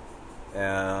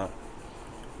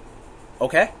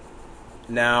 Okay,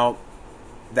 now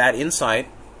that insight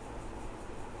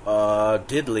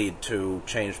did lead to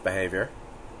changed behavior.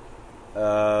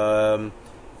 But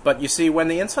you see, when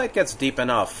the insight gets deep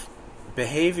enough,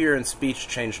 behavior and speech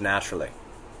change naturally.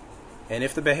 And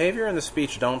if the behavior and the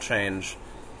speech don't change,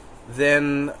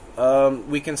 then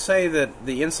we can say that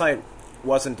the insight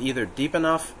wasn't either deep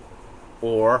enough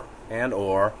or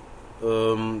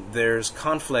there's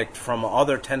conflict from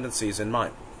other tendencies in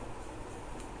mind.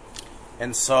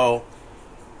 And so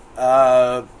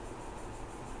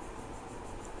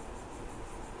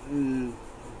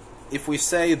if we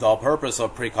say the purpose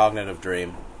of precognitive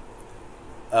dream,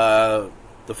 the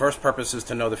first purpose is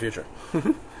to know the future.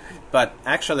 But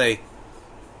actually,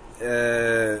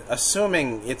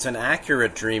 assuming it's an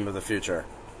accurate dream of the future,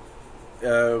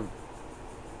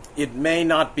 it may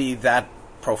not be that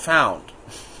profound.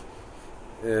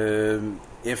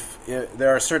 If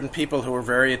there are certain people who are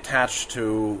very attached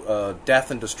to death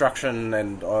and destruction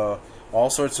and all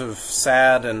sorts of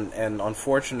sad and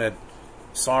unfortunate,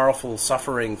 sorrowful,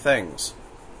 suffering things,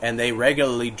 and they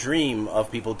regularly dream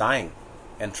of people dying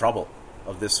and trouble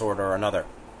of this sort or another.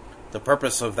 The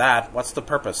purpose of that, what's the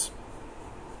purpose?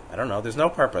 I don't know, there's no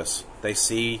purpose. They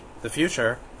see the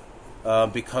future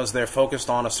because they're focused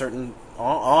on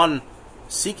on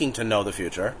seeking to know the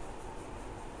future.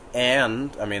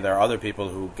 And, I mean, there are other people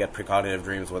who get precognitive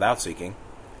dreams without seeking,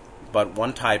 but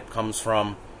one type comes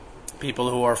from people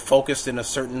who are focused in a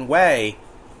certain way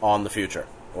on the future,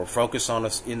 or focused on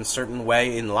in a certain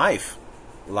way in life,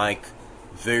 like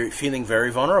feeling very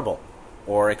vulnerable,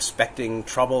 or expecting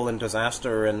trouble and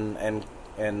disaster and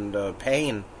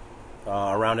pain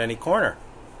around any corner,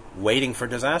 waiting for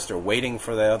disaster, waiting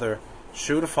for the other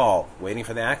shoe to fall, waiting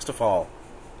for the axe to fall,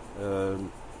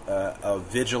 a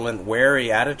vigilant,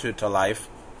 wary attitude to life,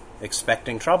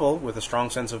 expecting trouble with a strong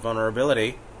sense of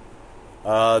vulnerability.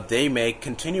 They may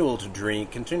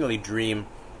continually dream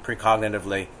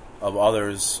precognitively of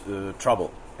others'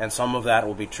 trouble. And some of that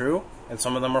will be true, and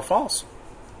some of them are false.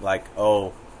 Like,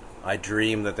 oh, I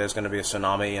dream that there's going to be a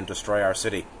tsunami and destroy our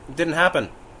city. It didn't happen.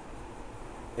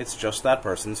 It's just that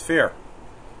person's fear.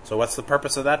 So what's the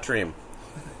purpose of that dream?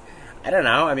 I don't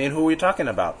know. I mean, who are we talking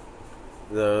about?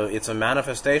 It's a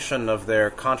manifestation of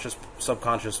their conscious,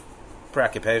 subconscious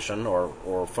preoccupation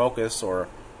or focus or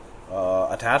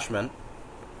attachment.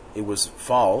 It was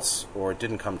false, or it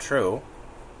didn't come true.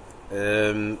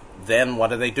 Then what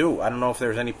do? I don't know if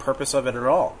there's any purpose of it at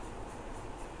all.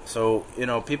 So,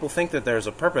 people think that there's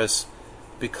a purpose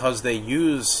because they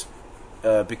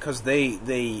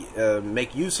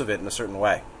make use of it in a certain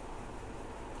way.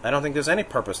 I don't think there's any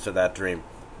purpose to that dream,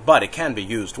 but it can be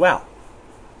used well.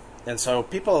 And so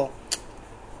people,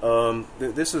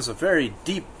 this is a very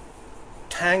deep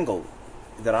tangle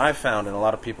that I've found in a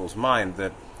lot of people's mind,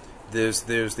 that there's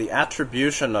the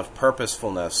attribution of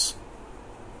purposefulness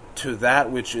to that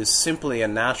which is simply a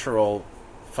natural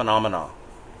phenomena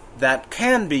that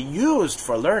can be used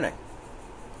for learning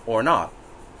or not.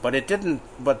 But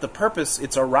the purpose,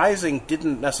 its arising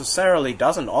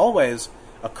doesn't always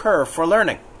occur for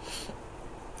learning.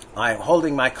 I'm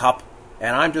holding my cup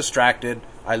and I'm distracted.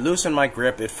 I loosen my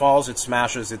grip, it falls, it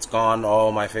smashes, it's gone.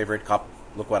 Oh, my favorite cup.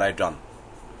 Look what I've done.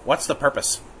 What's the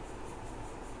purpose?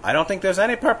 I don't think there's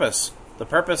any purpose. The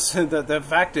purpose, the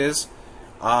fact is,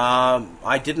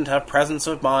 I didn't have presence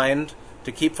of mind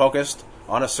to keep focused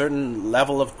on a certain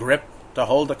level of grip to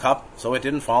hold the cup so it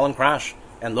didn't fall and crash.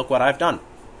 And look what I've done.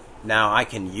 Now, I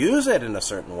can use it in a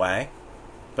certain way,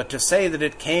 but to say that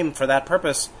it came for that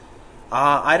purpose,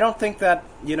 I don't think that,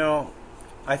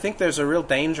 I think there's a real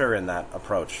danger in that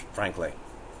approach, frankly.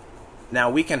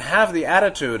 Now, we can have the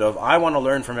attitude of, I want to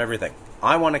learn from everything.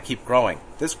 I want to keep growing.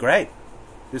 This is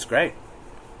great.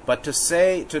 But to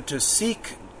say, to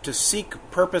seek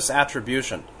purpose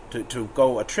attribution, to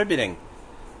go attributing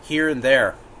here and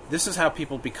there, this is how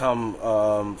people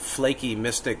become flaky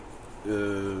mystics.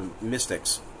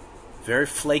 Very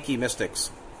flaky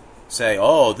mystics. Say,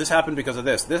 oh, this happened because of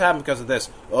this. This happened because of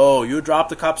this. Oh, you dropped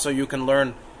the cup so you can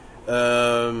learn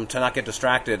to not get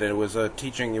distracted. It was a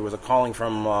teaching, it was a calling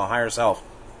from higher self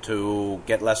to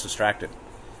get less distracted.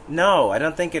 No, I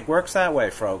don't think it works that way,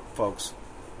 folks.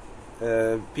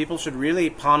 People should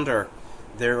really ponder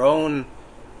their own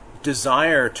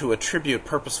desire to attribute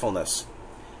purposefulness.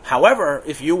 However,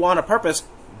 if you want a purpose,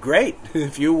 great.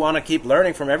 If you want to keep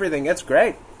learning from everything, it's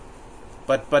great.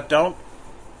 But don't,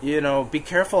 be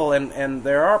careful. And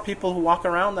there are people who walk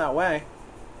around that way,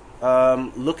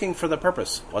 looking for the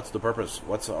purpose. What's the purpose?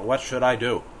 What should I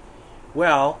do?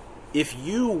 Well, if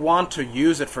you want to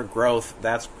use it for growth,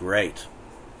 that's great.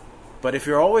 But if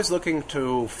you're always looking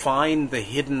to find the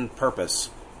hidden purpose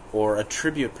or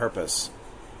attribute purpose,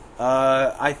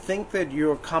 I think that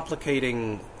you're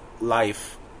complicating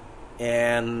life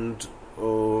and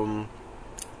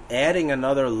adding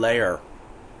another layer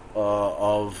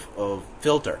of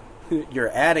filter.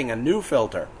 You're adding a new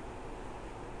filter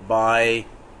by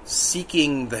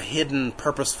seeking the hidden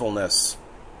purposefulness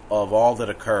of all that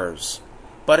occurs.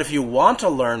 But if you want to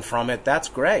learn from it, that's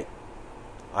great.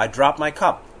 I dropped my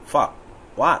cup. Fuck.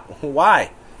 What?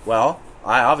 Why? Well,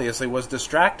 I obviously was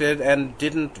distracted and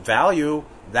didn't value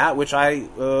that which I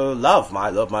love. I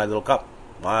love my little cup.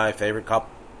 My favorite cup.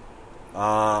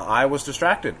 I was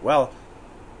distracted. Well,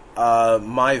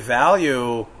 my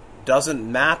value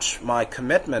doesn't match my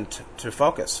commitment to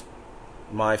focus.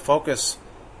 My focus,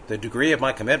 the degree of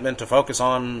my commitment to focus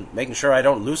on making sure I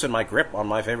don't loosen my grip on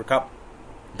my favorite cup,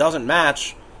 doesn't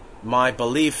match my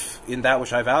belief in that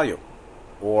which I value.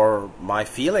 Or my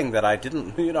feeling that I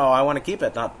didn't, I want to keep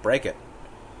it, not break it.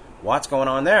 What's going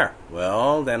on there?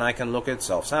 Well, then I can look at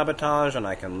self-sabotage, and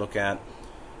I can look at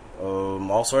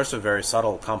all sorts of very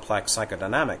subtle, complex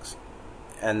psychodynamics.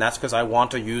 And that's because I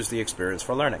want to use the experience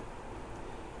for learning.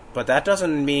 But that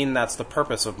doesn't mean that's the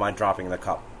purpose of my dropping the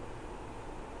cup.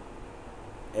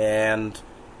 And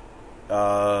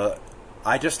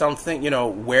I just don't think,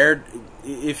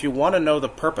 if you want to know the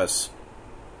purpose,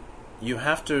 you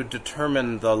have to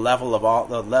determine the level of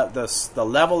the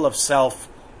level of self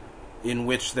in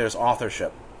which there's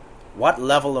authorship. What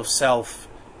level of self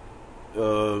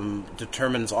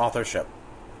determines authorship?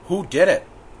 Who did it?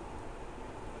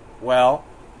 Well,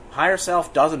 higher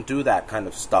self doesn't do that kind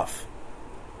of stuff.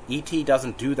 E.T.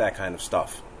 doesn't do that kind of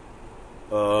stuff.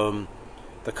 The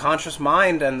conscious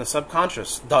mind and the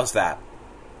subconscious does that.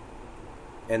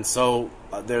 And so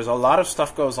there's a lot of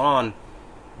stuff goes on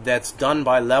that's done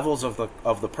by levels of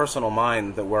the personal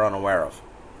mind that we're unaware of.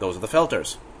 Those are the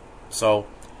filters. So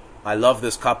I love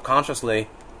this cup consciously,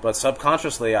 but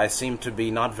subconsciously I seem to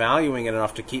be not valuing it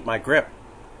enough to keep my grip.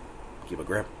 Keep a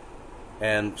grip.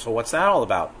 And so what's that all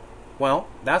about? Well,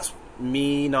 that's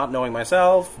me not knowing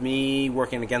myself, me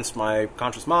working against my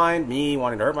conscious mind, me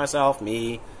wanting to hurt myself,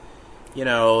 me,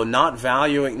 not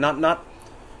valuing, not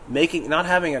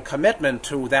having a commitment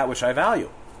to that which I value.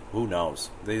 Who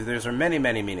knows? There are many,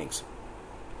 many meanings.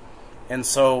 And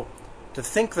so, to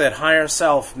think that higher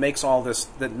self makes all this,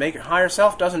 higher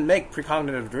self doesn't make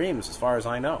precognitive dreams, as far as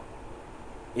I know.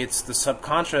 It's the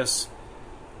subconscious,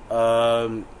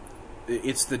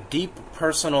 it's the deep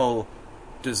personal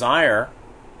desire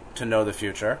to know the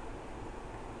future.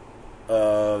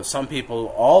 Some people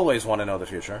always want to know the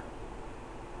future.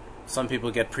 Some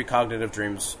people get precognitive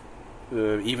dreams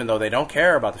even though they don't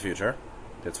care about the future.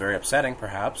 It's very upsetting,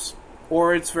 perhaps.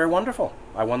 Or it's very wonderful.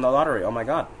 I won the lottery. Oh my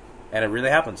God. And it really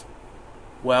happens.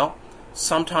 Well,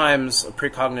 sometimes a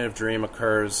precognitive dream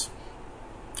occurs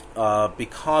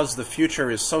because the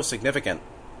future is so significant,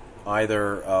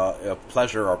 either of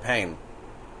pleasure or pain,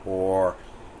 or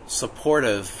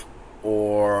supportive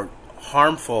or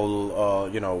harmful,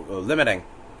 limiting,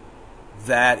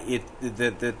 that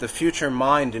the future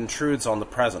mind intrudes on the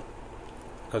present,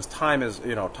 because time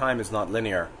is not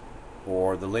linear,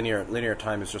 or the linear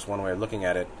time is just one way of looking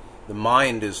at it. The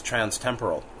mind is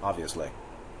transtemporal, obviously,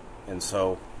 and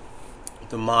so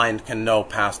the mind can know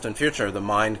past and future. The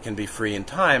mind can be free in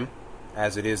time,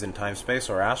 as it is in time, space,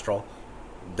 or astral.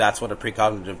 That's what a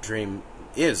precognitive dream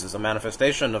is a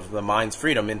manifestation of the mind's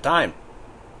freedom in time,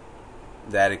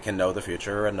 that it can know the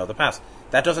future and know the past.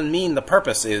 That doesn't mean the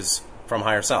purpose is from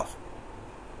higher self.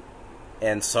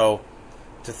 And so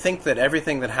to think that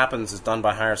everything that happens is done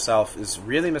by higher self is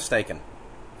really mistaken,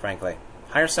 frankly.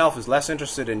 Higher self is less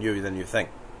interested in you than you think.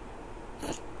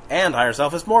 And higher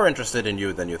self is more interested in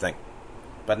you than you think,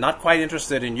 but not quite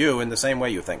interested in you in the same way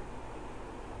you think.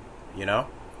 You know?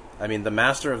 I mean, the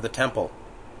master of the temple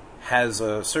has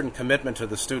a certain commitment to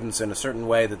the students in a certain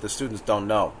way that the students don't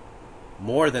know,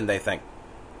 more than they think.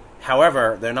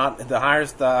 However, they're not the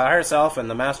higher self, and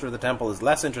the master of the temple is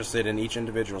less interested in each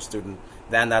individual student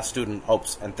than that student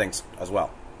hopes and thinks as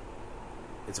well.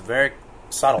 It's very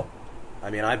subtle. I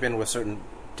mean, I've been with certain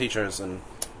teachers, and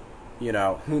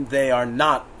they are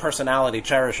not personality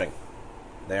cherishing.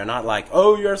 They are not like,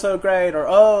 "Oh, you're so great," or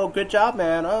 "Oh, good job,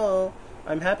 man. Oh,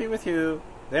 I'm happy with you."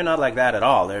 They're not like that at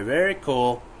all. They're very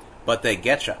cool, but they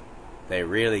get you. They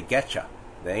really get you.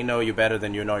 They know you better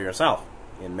than you know yourself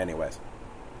in many ways.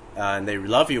 And they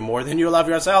love you more than you love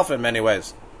yourself in many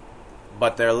ways.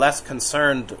 But they're less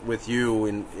concerned with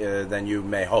you than you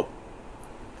may hope.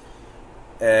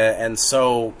 And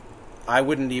so I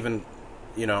wouldn't even,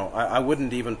 I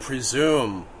wouldn't even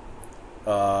presume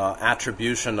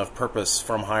attribution of purpose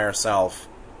from higher self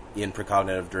in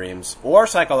precognitive dreams or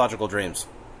psychological dreams.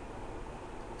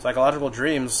 Psychological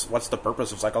dreams, what's the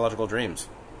purpose of psychological dreams?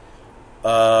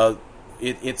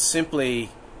 It's simply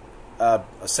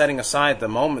setting aside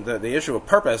the issue of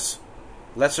purpose.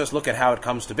 Let's just look at how it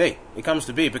comes to be. It comes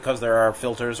to be because there are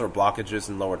filters or blockages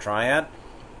in lower triad,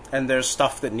 and there's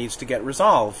stuff that needs to get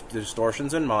resolved.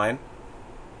 Distortions in mind,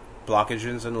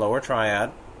 blockages in lower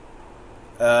triad,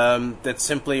 that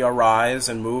simply arise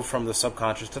and move from the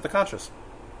subconscious to the conscious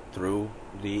through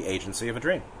the agency of a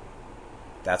dream.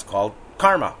 That's called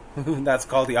karma. That's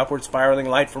called the upward spiraling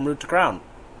light from root to crown.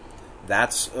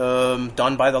 That's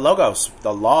done by the logos,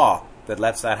 the law that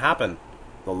lets that happen.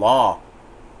 The law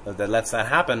that lets that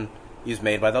happen is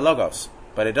made by the logos.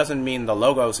 But it doesn't mean the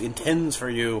logos intends for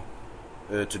you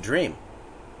to dream.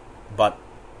 But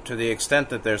to the extent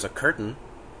that there's a curtain,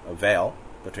 a veil,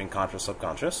 between conscious and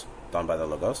subconscious, done by the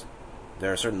logos,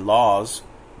 there are certain laws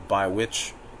by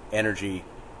which energy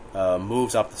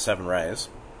moves up the seven rays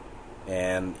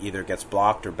and either gets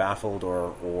blocked or baffled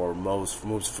or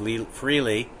moves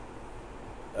freely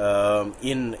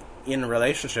in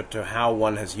relationship to how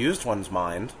one has used one's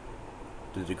mind,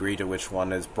 the degree to which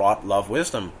one has brought love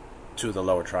wisdom to the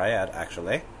lower triad,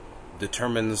 actually,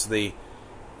 determines the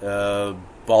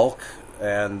bulk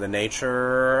and the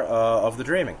nature of the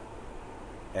dreaming.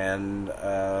 And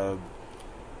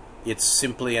it's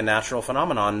simply a natural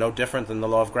phenomenon, no different than the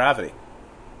law of gravity,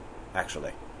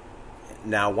 actually.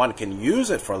 Now, one can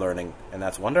use it for learning, and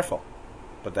that's wonderful,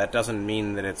 but that doesn't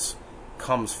mean that it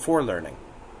comes for learning.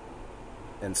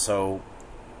 And so,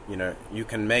 you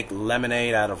can make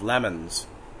lemonade out of lemons,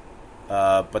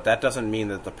 but that doesn't mean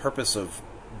that the purpose of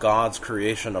God's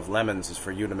creation of lemons is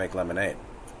for you to make lemonade.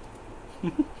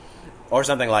 Or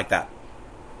something like that.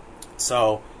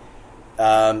 So,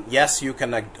 yes, you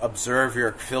can observe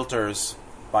your filters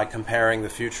by comparing the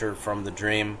future from the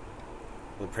dream,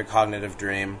 the precognitive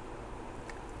dream,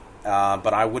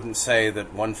 but I wouldn't say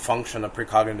that one function of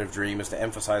precognitive dream is to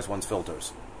emphasize one's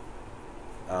filters.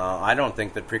 I don't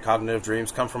think that precognitive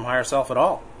dreams come from higher self at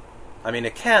all. I mean,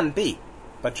 it can be,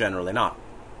 but generally not.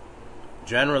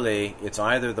 Generally, it's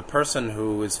either the person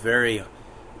who is very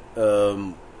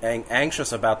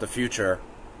anxious about the future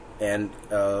and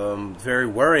very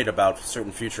worried about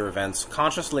certain future events,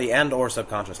 consciously and or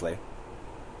subconsciously.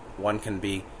 One can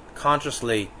be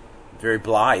consciously very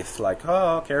blithe, like,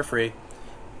 oh, carefree,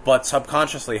 but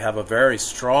subconsciously have a very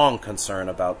strong concern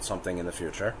about something in the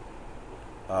future.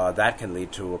 That can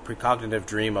lead to a precognitive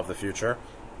dream of the future,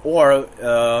 or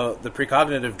the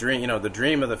precognitive dream, the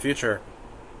dream of the future,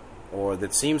 or the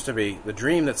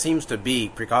dream that seems to be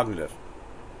precognitive,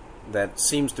 that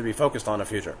seems to be focused on a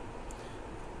future.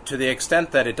 To the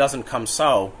extent that it doesn't come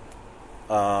so,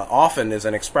 often is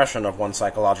an expression of one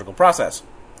psychological process,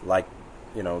 like,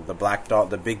 the black dog,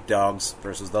 the big dogs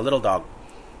versus the little dog.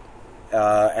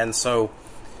 And so,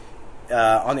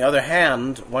 on the other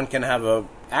hand, one can have a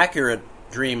accurate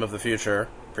dream of the future,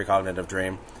 precognitive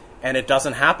dream, And it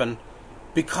doesn't happen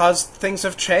because things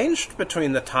have changed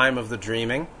between the time of the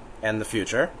dreaming and the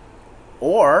future.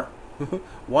 Or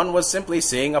one was simply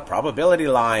seeing a probability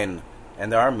line,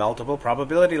 and there are multiple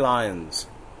probability lines.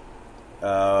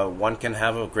 One can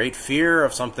have a great fear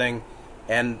of something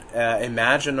and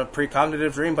imagine a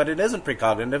precognitive dream, but it isn't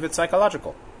precognitive, it's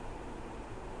psychological.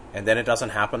 And then it doesn't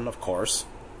happen, of course,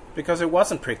 because it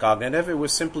wasn't precognitive, it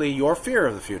was simply your fear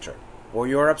of the future, or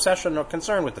your obsession or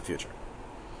concern with the future.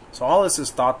 So all this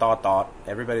is thought.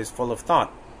 Everybody's full of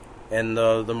thought. And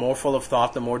the more full of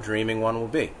thought, the more dreaming one will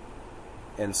be.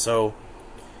 And so,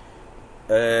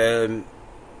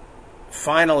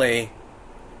 finally,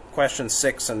 question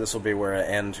 6, and this will be where I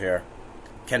end here.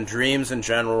 Can dreams in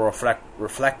general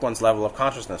reflect one's level of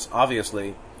consciousness?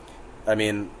 Obviously, I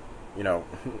mean,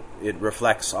 it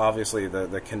reflects, obviously,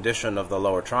 the condition of the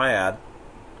lower triad.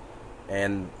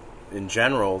 And in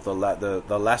general,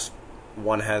 the less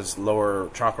one has lower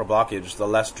chakra blockage, the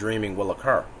less dreaming will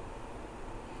occur.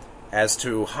 As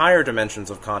to higher dimensions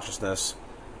of consciousness,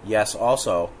 yes,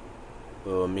 also,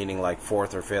 meaning like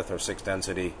 4th or 5th or 6th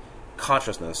density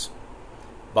consciousness,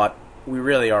 but we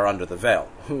really are under the veil.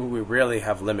 We really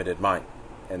have limited mind.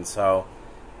 And so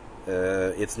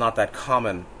it's not that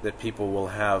common that people will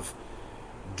have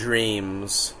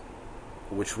dreams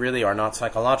which really are not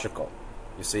psychological.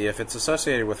 You see, if it's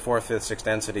associated with 4th, 5th, 6th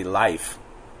density life,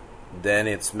 then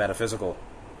it's metaphysical,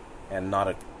 and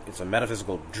it's a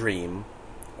metaphysical dream,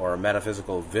 or a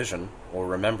metaphysical vision, or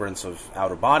remembrance of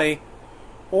outer body,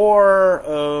 or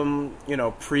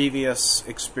previous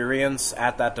experience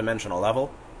at that dimensional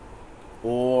level,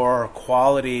 or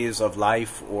qualities of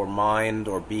life or mind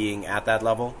or being at that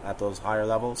level, at those higher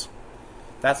levels.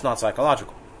 That's not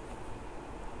psychological.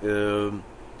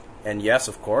 And yes,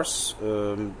 of course,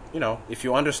 if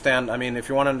you understand, if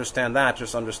you want to understand that,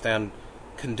 just understand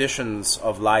conditions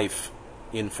of life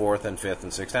in 4th and 5th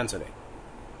and 6th density.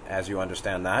 As you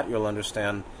understand that, you'll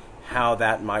understand how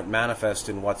that might manifest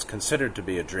in what's considered to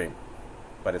be a dream.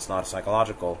 But it's not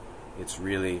psychological. It's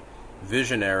really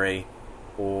visionary,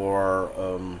 or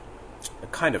a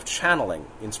kind of channeling,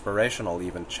 inspirational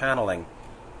even channeling,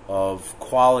 of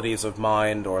qualities of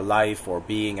mind or life or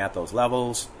being at those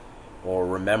levels, or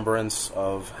remembrance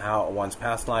of how one's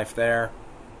past life there.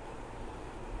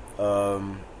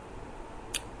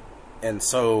 And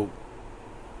so,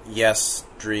 yes,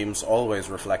 dreams always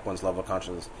reflect one's level of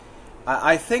consciousness.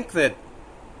 I think that,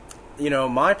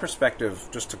 my perspective,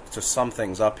 just to sum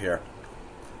things up here,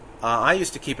 I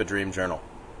used to keep a dream journal.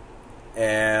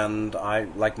 And I,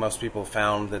 like most people,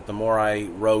 found that the more I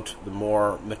wrote, the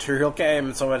more material came,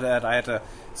 and so that I had to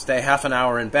stay half an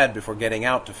hour in bed before getting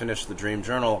out to finish the dream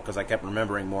journal, because I kept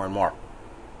remembering more and more.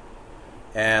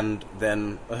 And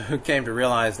then came to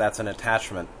realize that's an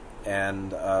attachment,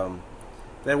 and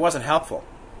that wasn't helpful.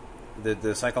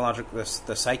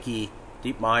 The psyche,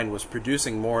 deep mind, was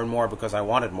producing more and more because I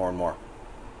wanted more and more.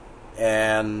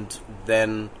 And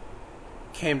then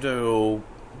came to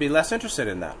be less interested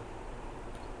in that.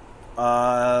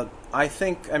 I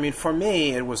think, for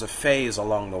me, it was a phase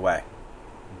along the way,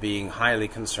 being highly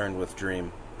concerned with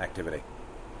dream activity.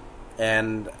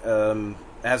 And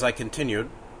as I continued,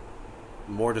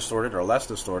 more distorted or less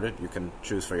distorted, you can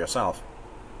choose for yourself,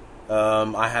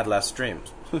 I had less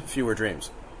dreams, fewer dreams.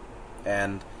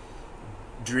 And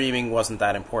dreaming wasn't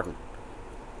that important.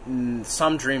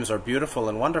 Some dreams are beautiful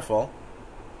and wonderful.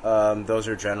 Those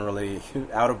are generally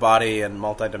out-of-body and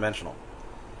multidimensional.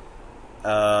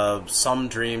 Some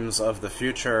dreams of the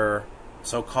future,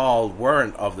 so-called,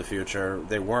 weren't of the future.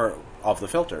 They were of the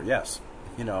filter, yes.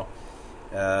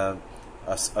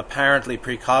 Apparently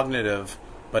precognitive,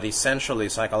 but essentially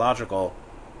psychological.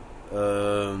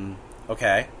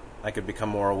 Okay, I could become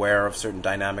more aware of certain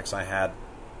dynamics I had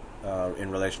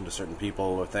in relation to certain people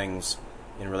or things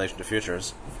in relation to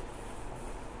futures.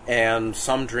 And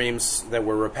some dreams that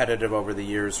were repetitive over the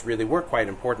years really were quite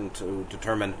important to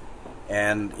determine,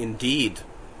 and indeed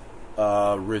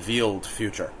revealed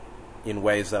future in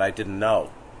ways that I didn't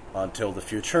know until the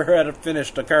future had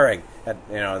finished occurring.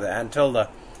 Until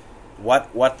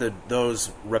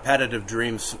those repetitive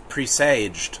dreams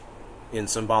presaged in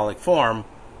symbolic form,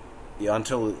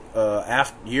 until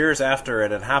years after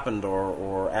it had happened,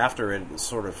 or after it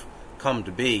sort of come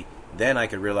to be, then I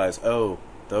could realize, oh,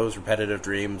 those repetitive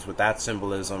dreams with that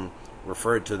symbolism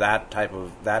referred to that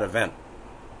event,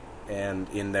 and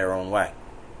in their own way.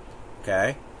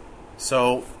 Okay?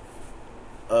 So,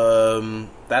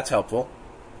 that's helpful.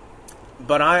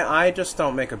 But I just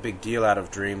don't make a big deal out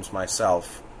of dreams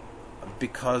myself,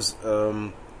 because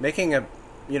there's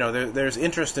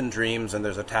interest in dreams and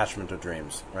there's attachment to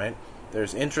dreams, right?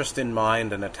 There's interest in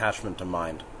mind and attachment to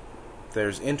mind.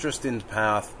 There's interest in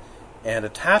path and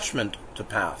attachment to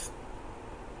path.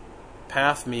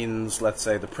 Path means, let's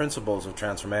say, the principles of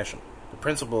transformation, the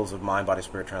principles of mind, body,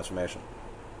 spirit transformation.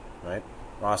 Right?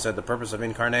 Ross said the purpose of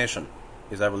incarnation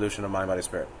is evolution of mind, body,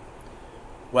 spirit.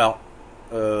 Well,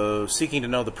 seeking to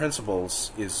know the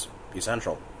principles is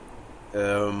essential.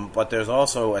 But there's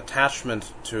also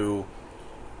attachment to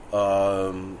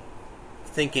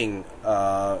thinking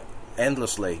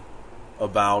endlessly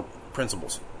about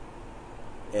principles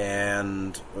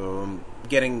and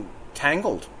getting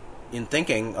tangled in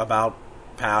thinking about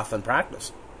path and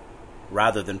practice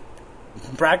rather than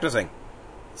practicing.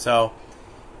 So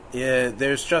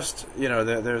there's just,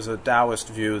 there's a Taoist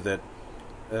view that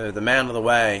the man of the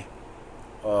way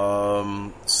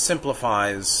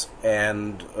simplifies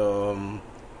and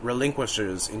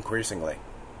relinquishes increasingly,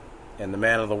 and the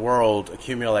man of the world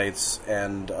accumulates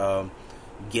and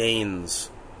gains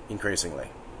increasingly.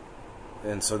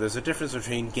 And so there's a difference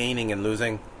between gaining and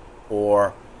losing,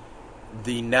 or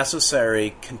the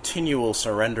necessary continual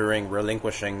surrendering,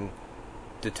 relinquishing,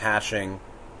 detaching,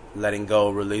 letting go,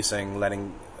 releasing,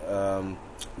 letting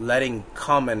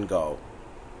come and go,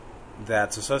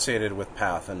 that's associated with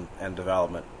path and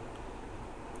development.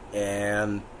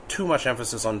 And too much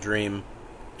emphasis on dream,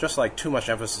 just like too much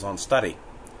emphasis on study,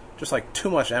 just like too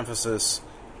much emphasis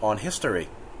on history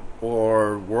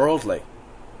or worldly,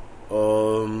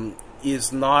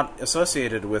 is not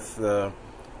associated with the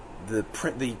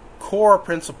core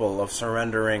principle of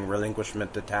surrendering,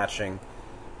 relinquishment, detaching,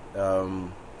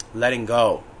 letting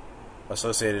go,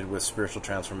 associated with spiritual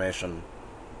transformation,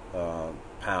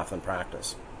 path and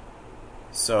practice.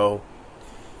 So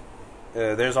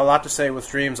there's a lot to say with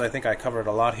dreams. I think I covered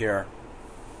a lot here.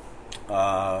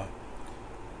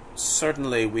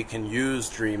 Certainly we can use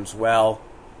dreams well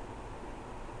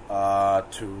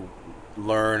to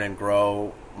learn and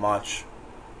grow much.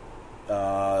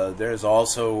 There's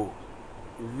also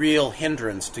real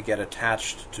hindrance to get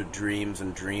attached to dreams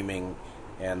and dreaming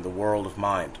and the world of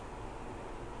mind.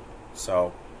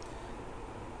 So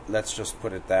let's just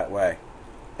put it that way.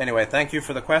 Anyway, thank you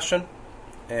for the question,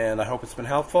 and I hope it's been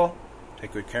helpful.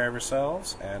 Take good care of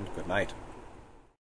yourselves, and good night.